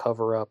enforcement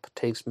cover-up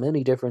takes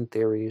many different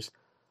theories.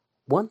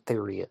 One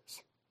theory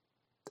is,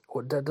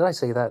 did I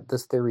say that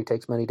this theory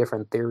takes many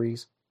different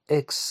theories?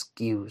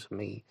 Excuse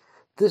me.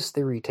 This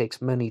theory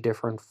takes many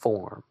different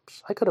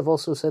forms. I could have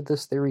also said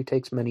this theory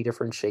takes many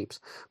different shapes,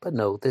 but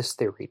no, this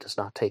theory does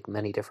not take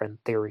many different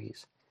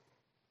theories.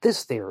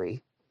 This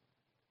theory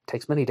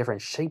takes many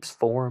different shapes,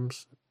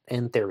 forms,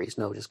 and theories.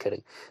 No, just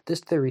kidding.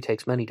 This theory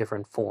takes many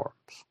different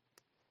forms.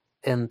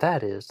 And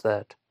that is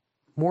that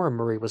Maura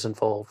Murray was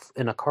involved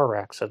in a car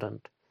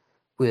accident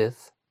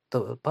with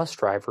the bus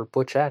driver,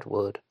 Butch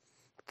Atwood,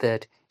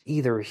 that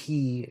either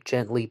he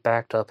gently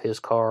backed up his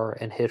car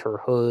and hit her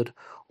hood,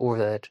 or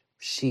that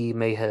she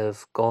may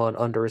have gone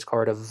under his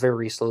car at a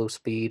very slow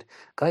speed.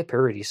 Guy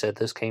Parody said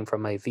this came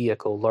from a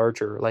vehicle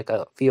larger, like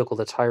a vehicle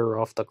that's higher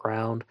off the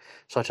ground,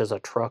 such as a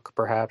truck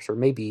perhaps, or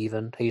maybe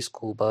even a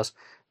school bus,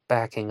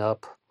 backing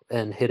up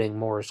and hitting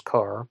Maura's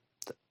car.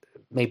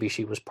 Maybe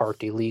she was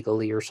parked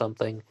illegally or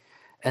something.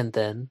 And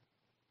then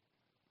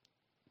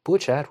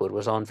Butch Atwood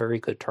was on very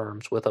good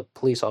terms with a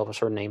police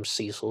officer named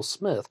Cecil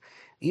Smith,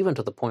 even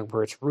to the point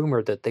where it's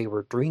rumored that they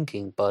were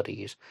drinking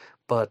buddies,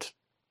 but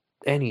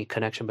any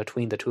connection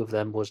between the two of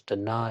them was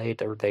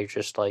denied, or they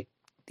just like,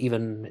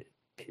 even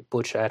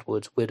Butch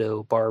Atwood's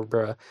widow,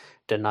 Barbara,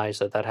 denies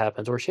that that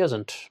happens, or she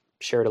hasn't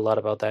shared a lot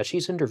about that.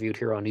 She's interviewed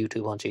here on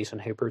YouTube on Jason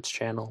Haybert's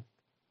channel.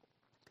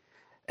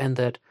 And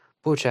that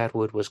Butch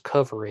Atwood was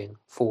covering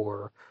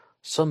for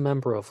some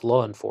member of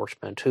law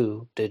enforcement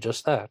who did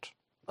just that,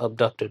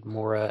 abducted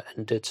Maura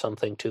and did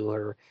something to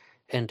her,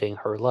 ending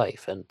her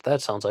life. And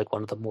that sounds like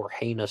one of the more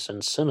heinous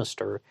and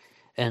sinister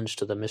ends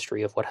to the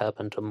mystery of what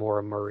happened to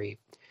Maura Murray.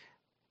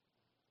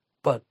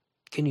 But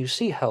can you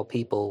see how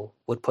people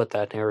would put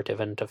that narrative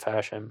into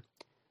fashion?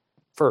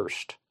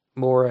 First,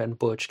 Maura and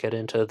Butch get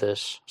into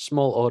this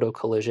small auto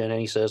collision, and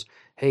he says,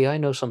 "Hey, I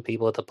know some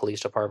people at the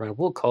police department.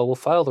 We'll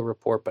file the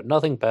report, but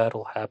nothing bad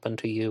will happen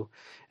to you."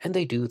 And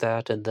they do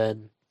that, and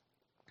then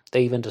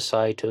they even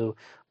decide to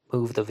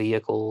move the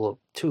vehicle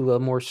to a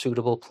more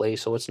suitable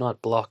place so it's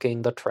not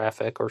blocking the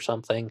traffic or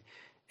something.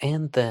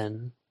 And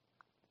then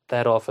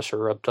that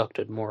officer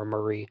abducted Maura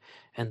Murray,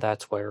 and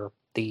that's where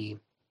the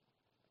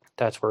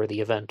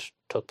event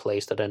took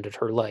place that ended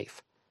her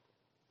life.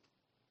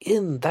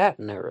 In that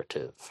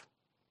narrative,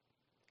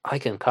 I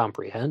can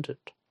comprehend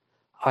it.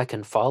 I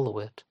can follow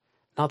it.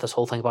 Not this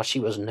whole thing about she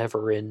was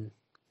never in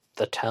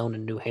the town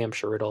in New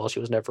Hampshire at all. She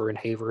was never in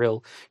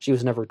Haverhill. She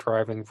was never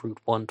driving Route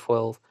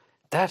 112.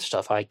 That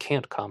stuff I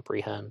can't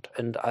comprehend.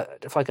 And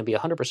if I can be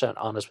 100%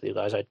 honest with you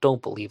guys, I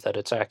don't believe that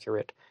it's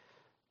accurate.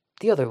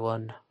 The other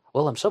one,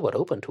 well, I'm somewhat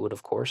open to it,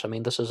 of course. I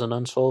mean, this is an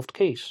unsolved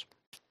case.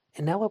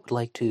 And now I would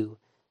like to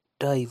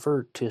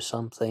divert to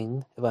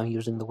something, if I'm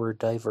using the word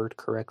divert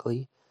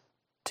correctly,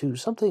 to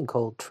something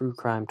called True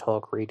Crime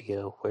Talk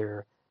Radio,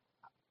 where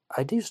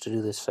I used to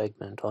do this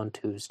segment on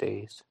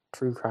Tuesdays.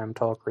 True Crime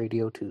Talk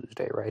Radio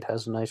Tuesday, right?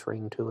 Has a nice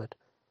ring to it.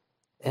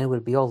 And it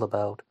would be all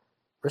about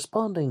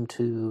responding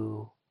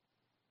to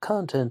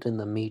content in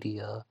the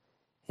media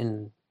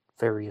in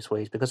various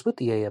ways. Because with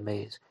the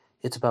AMAs,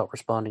 it's about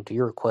responding to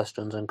your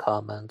questions and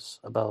comments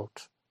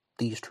about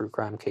these true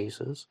crime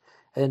cases.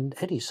 And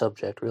any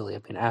subject, really.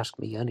 I mean, ask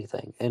me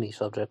anything. Any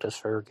subject is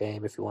fair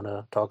game if you want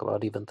to talk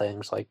about even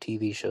things like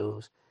TV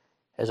shows.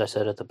 As I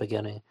said at the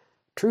beginning,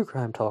 True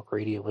Crime Talk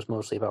Radio was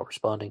mostly about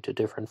responding to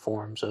different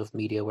forms of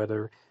media,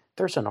 whether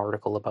there's an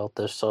article about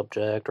this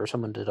subject, or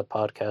someone did a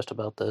podcast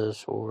about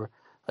this, or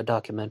a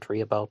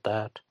documentary about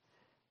that.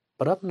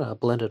 But I'm going to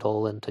blend it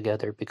all in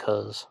together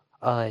because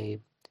I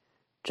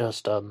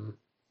just,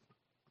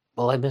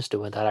 I miss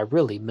doing that. I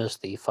really miss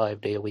the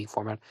 5-day-a-week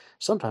format.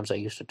 Sometimes I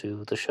used to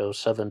do the show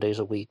 7 days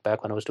a week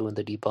back when I was doing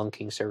the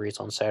debunking series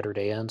on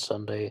Saturday and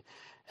Sunday.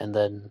 And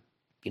then,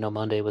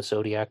 Monday with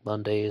Zodiac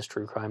Mondays,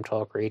 True Crime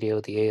Talk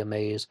Radio, the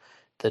AMAs,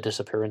 the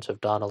disappearance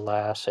of Donna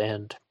Lass,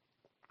 and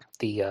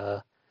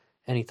the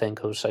Anything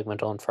Goes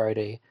segment on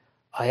Friday.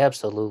 I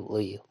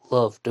absolutely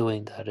love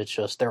doing that. It's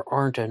just there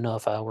aren't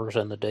enough hours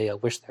in the day. I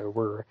wish there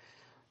were.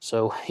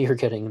 So you're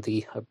getting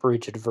the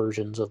abridged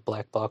versions of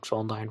Black Box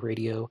Online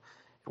Radio.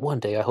 One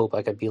day I hope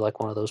I could be like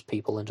one of those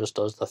people and just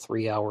does the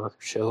 3-hour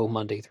show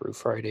Monday through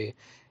Friday.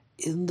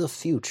 In the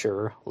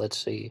future, let's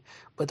see.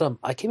 But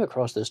I came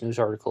across this news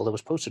article that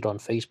was posted on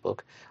Facebook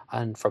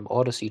and from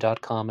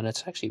Odyssey.com, and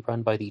it's actually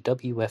run by the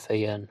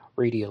WFAN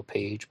radio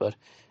page, but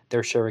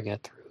they're sharing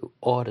it through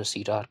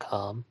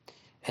Odyssey.com.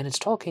 And it's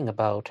talking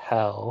about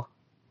how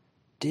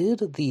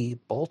did the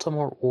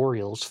Baltimore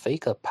Orioles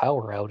fake a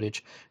power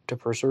outage to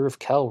preserve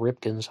Cal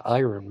Ripken's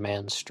Iron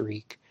Man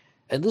streak?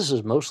 And this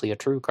is mostly a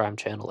true crime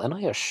channel, and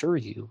I assure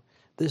you,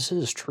 this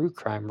is true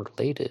crime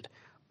related.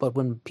 But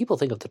when people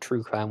think of the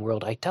true crime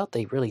world, I doubt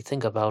they really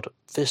think about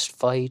fist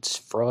fights,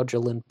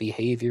 fraudulent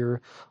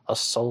behavior,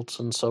 assaults,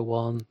 and so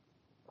on.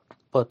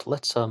 But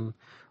let's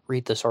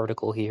read this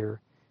article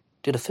here.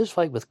 Did a fist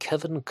fight with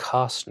Kevin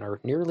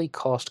Costner nearly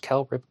cost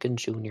Cal Ripken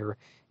Jr.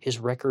 his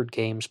record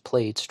games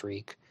played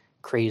streak?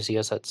 Crazy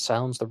as that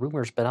sounds, the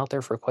rumor's been out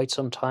there for quite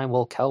some time,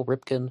 while Cal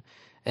Ripken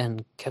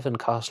and Kevin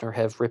Costner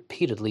have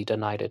repeatedly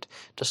denied it,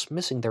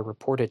 dismissing their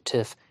reported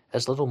tiff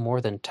as little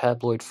more than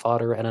tabloid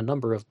fodder, and a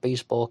number of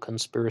baseball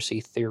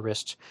conspiracy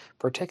theorists,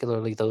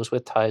 particularly those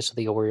with ties to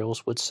the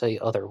Orioles, would say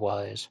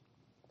otherwise.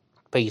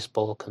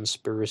 Baseball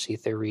conspiracy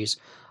theories.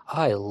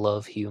 I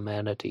love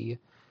humanity.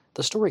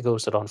 The story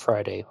goes that on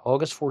Friday,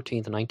 August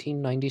 14th,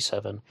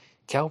 1997,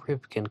 Cal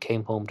Ripken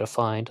came home to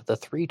find the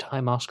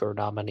 3-time Oscar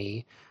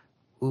nominee,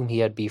 whom he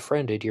had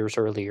befriended years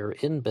earlier,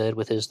 in bed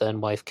with his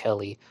then-wife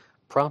Kelly,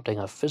 prompting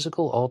a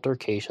physical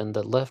altercation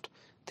that left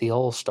the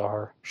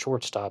all-star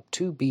shortstop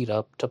too beat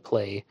up to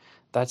play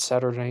that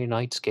Saturday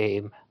night's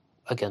game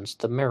against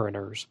the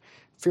Mariners.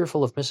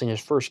 Fearful of missing his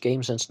first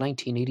game since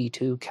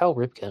 1982, Cal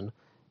Ripken,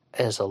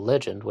 as the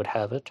legend would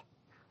have it,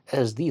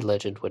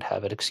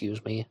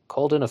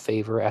 called in a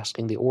favor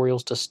asking the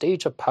Orioles to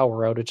stage a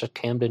power outage at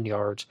Camden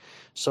Yards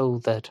so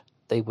that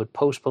they would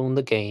postpone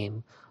the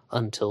game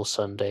until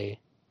Sunday.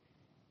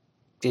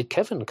 Did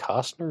Kevin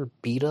Costner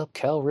beat up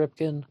Cal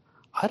Ripken?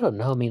 I don't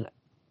know. I mean,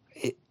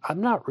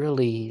 I'm not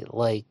really,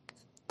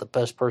 the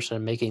best person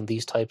in making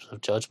these types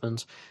of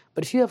judgments,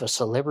 but if you have a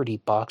celebrity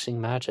boxing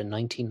match in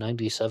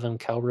 1997,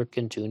 Cal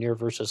Ripken Jr.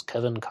 versus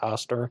Kevin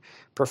Costner,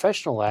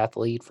 professional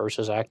athlete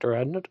versus actor,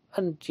 and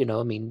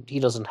I mean, he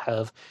doesn't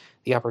have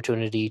the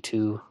opportunity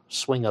to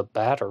swing a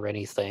bat or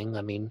anything.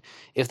 I mean,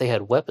 if they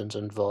had weapons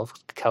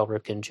involved, Cal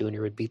Ripken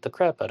Jr. would beat the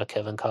crap out of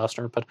Kevin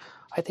Costner, but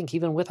I think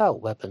even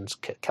without weapons,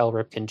 Cal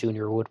Ripken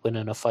Jr. would win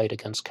in a fight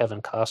against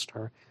Kevin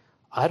Costner.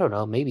 I don't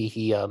know, maybe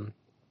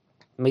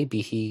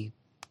he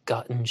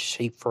got in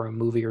shape for a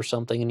movie or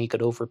something and he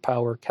could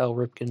overpower Cal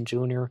Ripken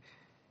Jr.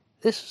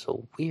 This is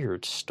a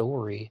weird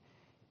story.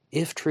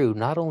 If true,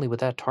 not only would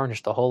that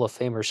tarnish the Hall of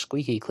Famer's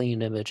squeaky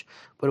clean image,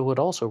 but it would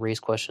also raise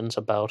questions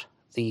about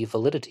the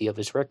validity of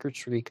his record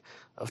streak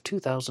of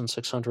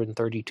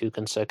 2,632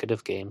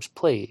 consecutive games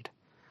played.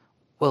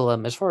 Well,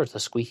 as far as the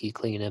squeaky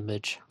clean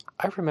image,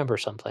 I remember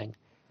something.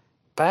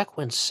 Back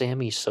when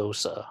Sammy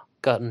Sosa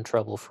got in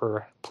trouble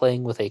for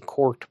playing with a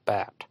corked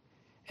bat,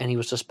 and he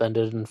was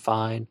suspended and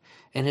fined,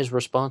 and his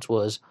response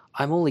was,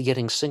 "I'm only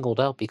getting singled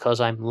out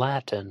because I'm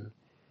Latin."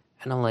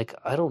 And I'm like,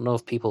 I don't know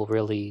if people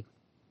really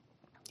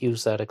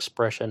use that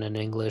expression in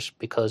English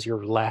because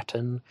you're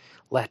Latin,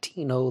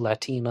 Latino,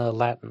 Latina,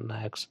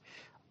 Latinx.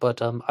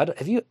 But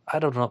I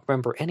don't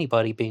remember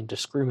anybody being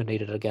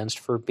discriminated against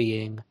for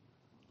being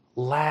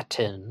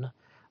Latin.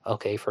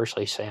 Okay,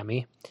 firstly,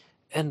 Sammy.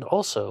 And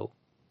also,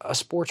 a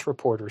sports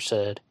reporter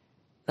said,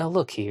 "Now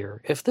look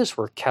here, if this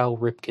were Cal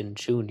Ripken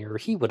Jr.,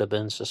 he would have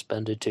been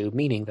suspended too,"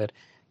 meaning that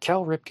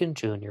Cal Ripken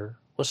Jr.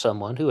 was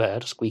someone who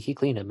had a squeaky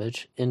clean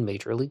image in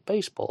Major League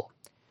Baseball.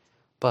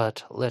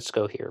 But let's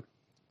go here.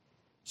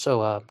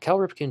 So, Cal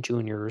Ripken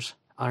Jr.'s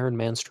Iron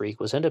Man streak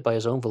was ended by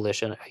his own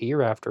volition a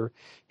year after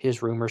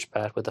his rumor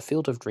spat with the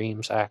Field of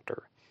Dreams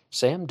actor.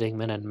 Sam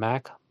Dingman and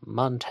Mac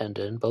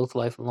Montendon, both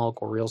lifelong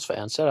Orioles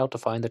fans, set out to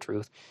find the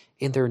truth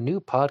in their new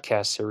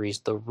podcast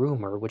series, The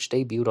Rumor, which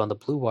debuted on the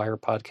Blue Wire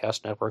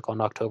Podcast Network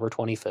on October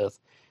 25th.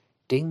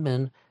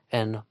 Dingman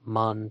and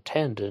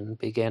Montendon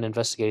began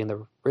investigating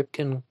the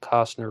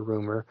Ripken-Costner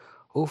rumor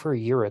over a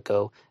year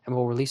ago and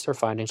will release their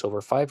findings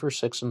over 5 or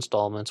 6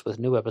 installments with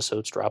new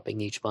episodes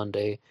dropping each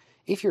Monday.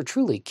 If you're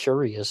truly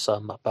curious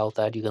about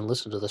that, you can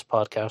listen to this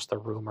podcast, The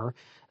Rumor,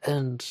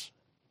 and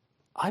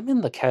I'm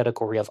in the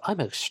category of I'm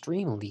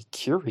extremely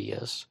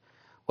curious.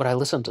 Would I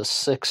listen to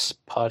 6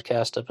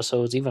 podcast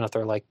episodes, even if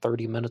they're like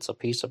 30 minutes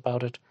apiece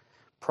about it?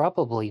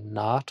 Probably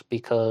not,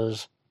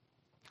 because,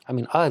 I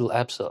mean, I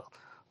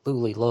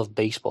absolutely love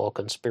baseball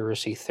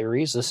conspiracy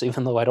theories,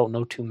 even though I don't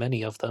know too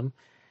many of them.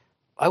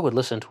 I would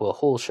listen to a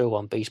whole show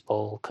on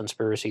baseball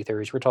conspiracy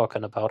theories. We're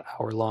talking about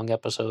hour-long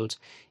episodes.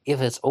 If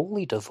it's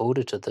only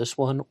devoted to this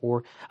one,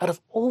 or out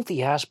of all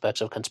the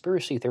aspects of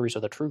conspiracy theories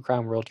of the true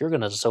crime world, you're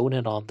going to zone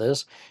in on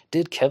this.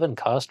 Did Kevin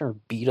Costner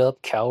beat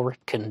up Cal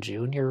Ripken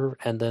Jr.,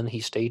 and then he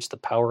staged the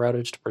power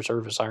outage to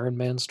preserve his Iron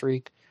Man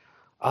streak?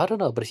 I don't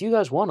know, but if you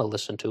guys want to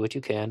listen to it,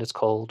 you can. It's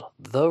called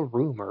The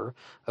Rumor,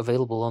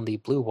 available on the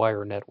Blue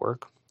Wire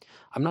Network.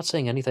 I'm not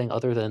saying anything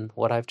other than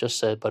what I've just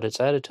said, but it's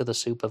added to the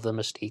soup of the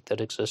mystique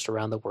that exists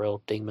around the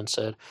world, Dingman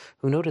said,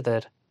 who noted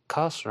that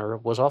Costner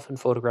was often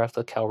photographed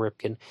with Cal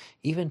Ripken,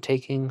 even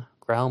taking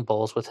ground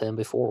balls with him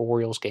before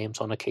Orioles games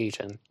on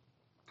occasion.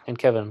 And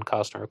Kevin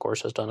Costner, of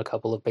course, has done a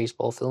couple of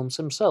baseball films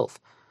himself.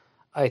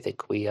 I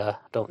think we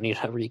don't need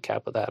a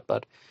recap of that,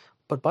 but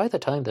by the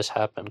time this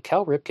happened,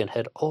 Cal Ripken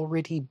had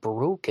already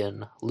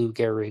broken Lou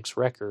Gehrig's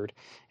record,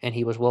 and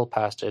he was well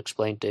past it,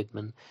 explained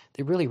Digman.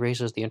 It really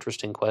raises the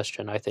interesting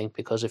question, I think,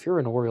 because if you're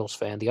an Orioles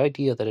fan, the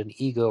idea that an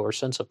ego or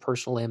sense of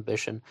personal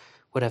ambition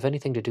would have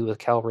anything to do with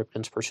Cal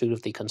Ripken's pursuit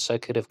of the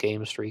consecutive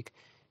game streak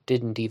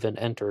didn't even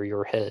enter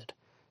your head.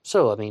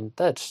 So, I mean,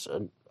 that's,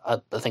 I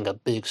think, a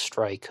big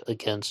strike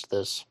against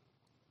this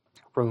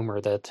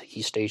rumor that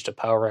he staged a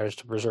power outage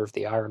to preserve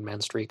the Iron Man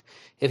streak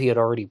if he had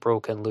already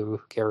broken Lou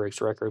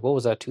Gehrig's record. What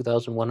was that,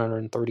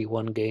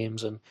 2,131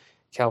 games, and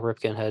Cal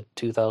Ripken had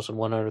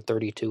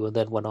 2,132 and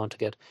then went on to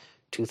get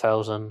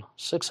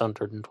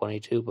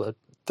 2,622, but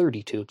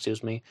 32,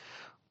 excuse me.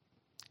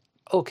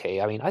 Okay,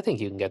 I mean, I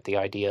think you can get the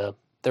idea.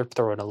 They're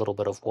throwing a little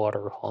bit of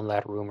water on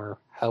that rumor.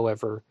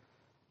 However,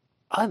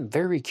 I'm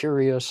very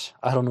curious.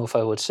 I don't know if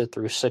I would sit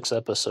through 6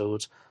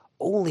 episodes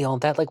only on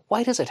that. Like,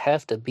 why does it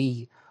have to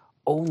be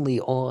only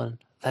on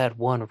that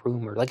one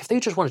rumor? Like, if they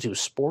just want to do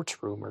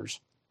sports rumors,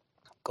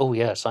 oh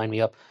yeah, sign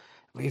me up.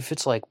 If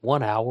it's like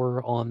 1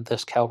 hour on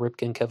this Cal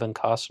Ripken, Kevin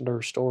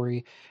Costner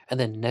story, and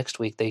then next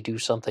week they do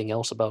something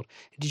else about,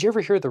 did you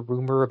ever hear the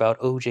rumor about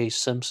O.J.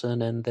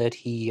 Simpson and that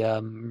he,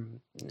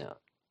 no,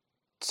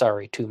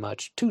 sorry, too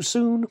much, too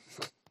soon?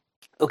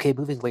 Okay,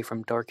 moving away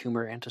from dark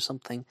humor into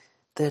something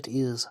that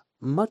is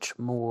much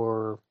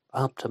more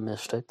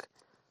optimistic.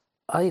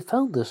 I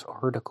found this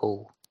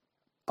article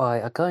by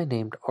a guy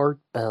named Art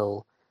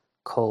Bell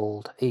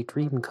called A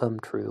Dream Come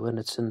True, and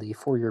it's in the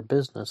For Your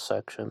Business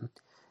section.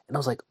 And I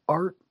was like,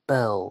 Art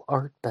Bell,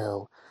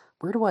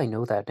 Where do I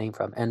know that name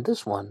from? And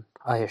this one,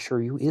 I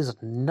assure you, is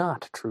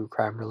not true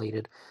crime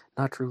related,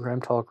 not true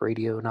crime talk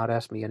radio, not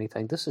Ask Me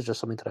Anything. This is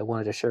just something that I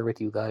wanted to share with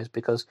you guys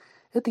because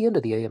at the end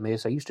of the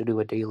AMAs, I used to do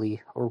a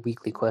daily or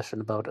weekly question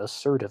about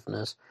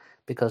assertiveness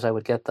because I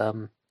would get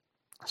some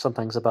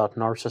things about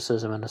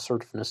narcissism and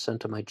assertiveness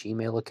sent to my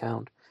Gmail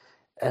account.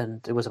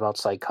 And it was about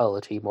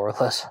psychology, more or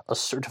less.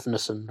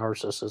 Assertiveness and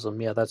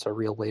narcissism. Yeah, that's a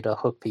real way to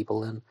hook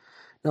people in.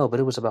 No, but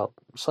it was about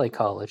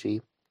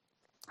psychology.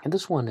 And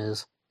this one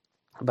is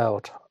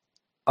about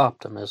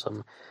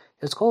optimism.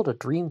 It's called A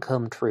Dream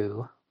Come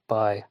True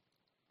by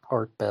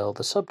Art Bell.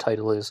 The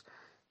subtitle is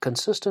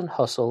Consistent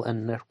Hustle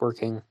and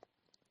Networking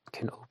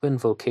Can Open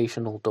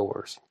Vocational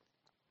Doors.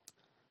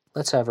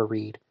 Let's have a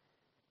read.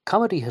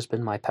 Comedy has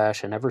been my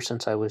passion ever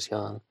since I was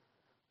young,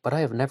 but I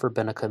have never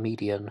been a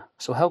comedian,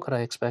 so how could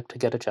I expect to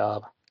get a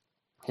job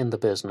in the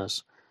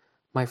business?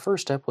 My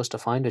first step was to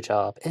find a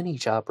job, any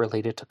job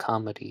related to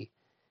comedy.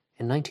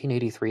 In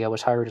 1983, I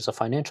was hired as a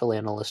financial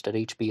analyst at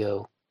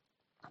HBO.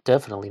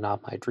 Definitely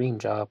not my dream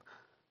job,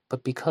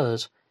 but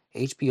because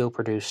HBO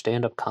produced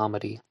stand-up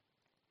comedy,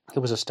 it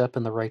was a step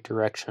in the right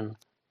direction.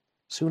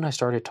 Soon I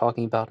started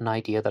talking about an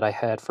idea that I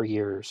had for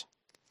years.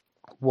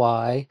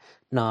 Why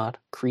not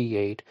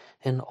create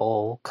an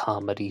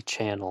all-comedy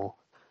channel?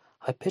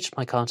 I pitched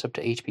my concept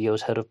to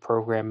HBO's head of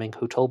programming,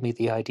 who told me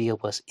the idea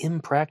was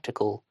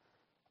impractical,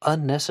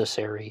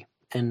 unnecessary,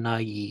 and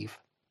naive.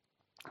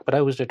 But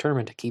I was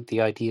determined to keep the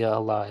idea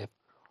alive.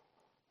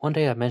 One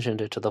day I mentioned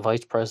it to the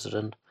vice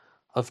president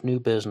of new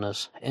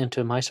business, and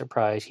to my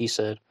surprise he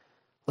said,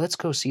 "Let's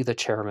go see the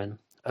chairman."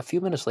 A few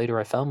minutes later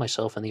I found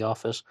myself in the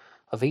office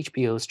of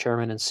HBO's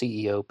chairman and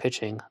CEO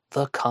pitching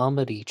the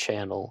Comedy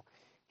Channel.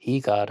 He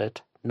got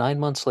it. 9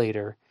 months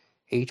later,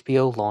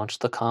 HBO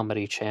launched the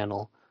Comedy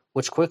Channel,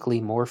 which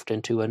quickly morphed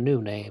into a new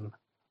name,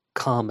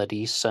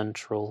 Comedy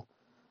Central.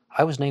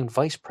 I was named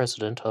vice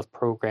president of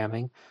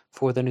programming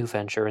for the new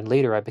venture, and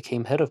later I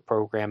became head of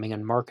programming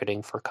and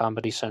marketing for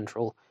Comedy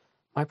Central.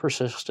 My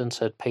persistence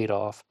had paid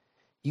off.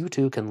 You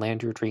too can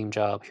land your dream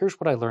job. Here's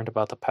what I learned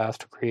about the path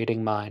to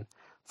creating mine.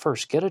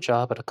 First, get a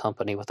job at a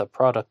company with a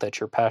product that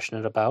you're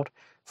passionate about.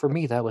 For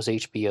me, that was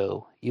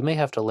HBO. You may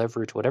have to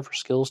leverage whatever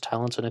skills,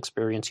 talents, and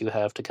experience you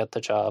have to get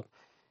the job.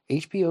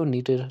 HBO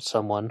needed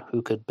someone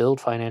who could build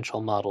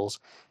financial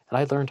models, and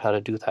I learned how to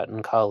do that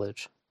in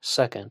college.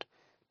 Second,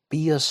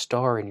 be a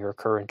star in your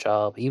current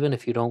job, even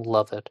if you don't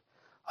love it.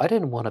 I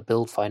didn't want to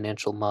build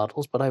financial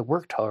models, but I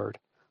worked hard,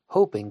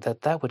 hoping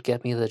that that would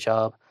get me the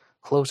job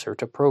closer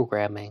to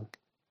programming.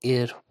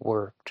 It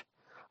worked.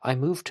 I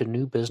moved to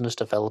new business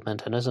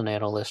development and as an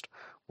analyst,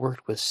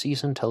 worked with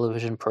seasoned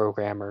television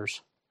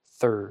programmers.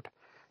 Third,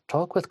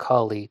 talk with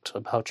colleagues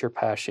about your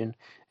passion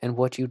and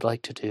what you'd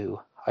like to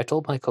do. I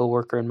told my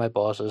coworker and my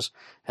bosses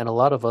and a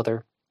lot of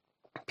other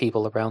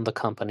people around the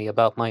company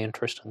about my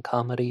interest in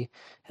comedy,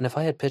 and if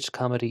I had pitched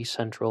Comedy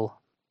Central,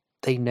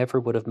 they never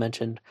would have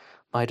mentioned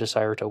my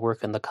desire to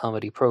work in the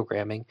comedy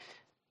programming,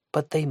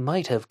 but they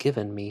might have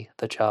given me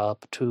the job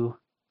to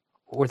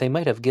or they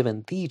might have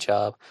given the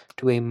job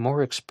to a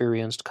more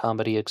experienced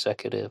comedy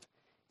executive.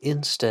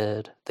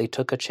 Instead, they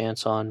took a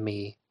chance on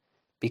me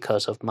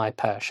because of my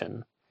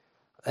passion.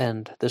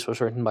 And this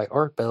was written by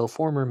Art Bell,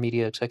 former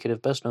media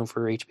executive best known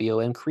for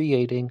HBO and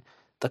creating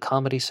the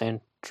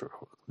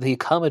the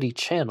Comedy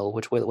Channel,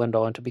 which went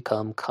on to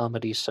become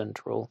Comedy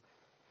Central.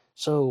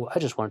 So I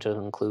just wanted to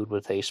conclude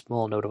with a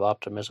small note of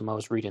optimism. I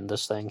was reading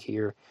this thing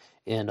here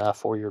in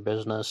For Your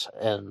Business,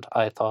 and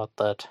I thought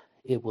that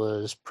it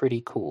was pretty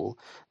cool.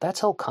 That's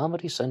how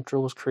Comedy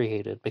Central was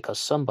created, because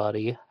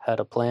somebody had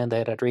a plan, they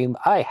had a dream.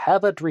 I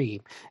have a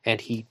dream,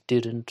 and he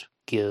didn't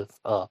give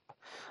up.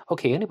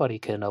 Okay, anybody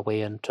can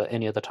weigh into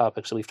any of the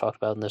topics that we've talked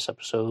about in this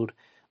episode.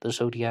 The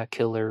Zodiac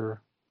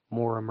Killer,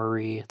 Maura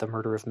Murray, the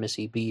murder of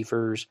Missy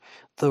Bevers,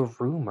 the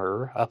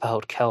rumor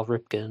about Cal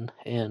Ripken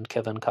and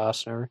Kevin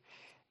Costner,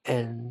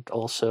 and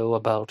also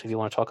about if you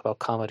want to talk about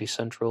Comedy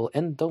Central.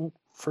 And don't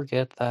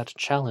forget that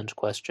challenge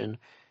question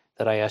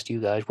that I asked you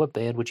guys. What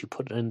band would you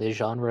put in the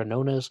genre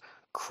known as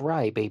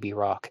crybaby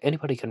rock?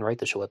 Anybody can write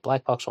the show at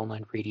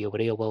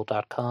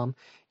blackboxonlineradio@aol.com.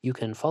 You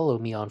can follow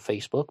me on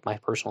Facebook. My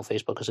personal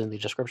Facebook is in the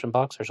description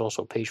box. There's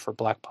also a page for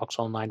Black Box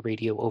Online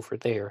Radio over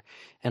there.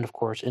 And of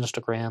course,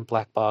 Instagram,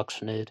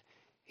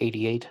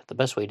 BlackBoxNid88. The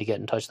best way to get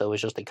in touch, though, is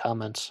just the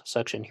comments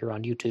section here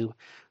on YouTube.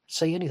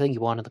 Say anything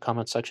you want in the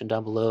comments section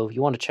down below. If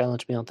you want to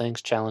challenge me on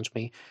things, challenge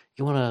me.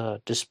 You want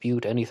to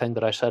dispute anything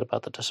that I said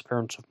about the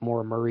disappearance of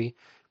Maura Murray,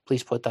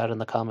 please put that in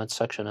the comments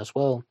section as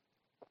well.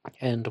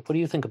 And what do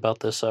you think about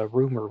this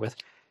rumor with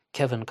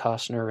Kevin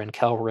Costner and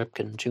Cal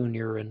Ripken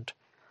Jr.? And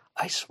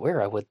I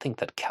swear I would think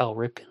that Cal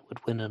Ripken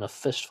would win in a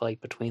fist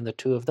fight between the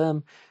two of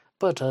them,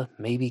 but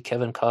maybe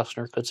Kevin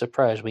Costner could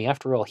surprise me.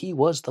 After all, he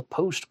was the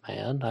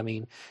postman. I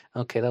mean,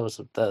 okay, that was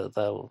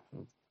the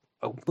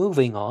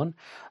moving on.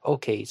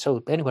 Okay,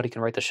 so anybody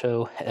can write the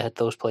show at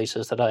those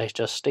places that I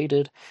just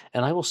stated,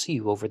 and I will see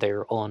you over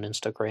there on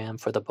Instagram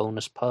for the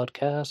bonus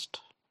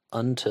podcast.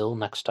 Until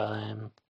next time.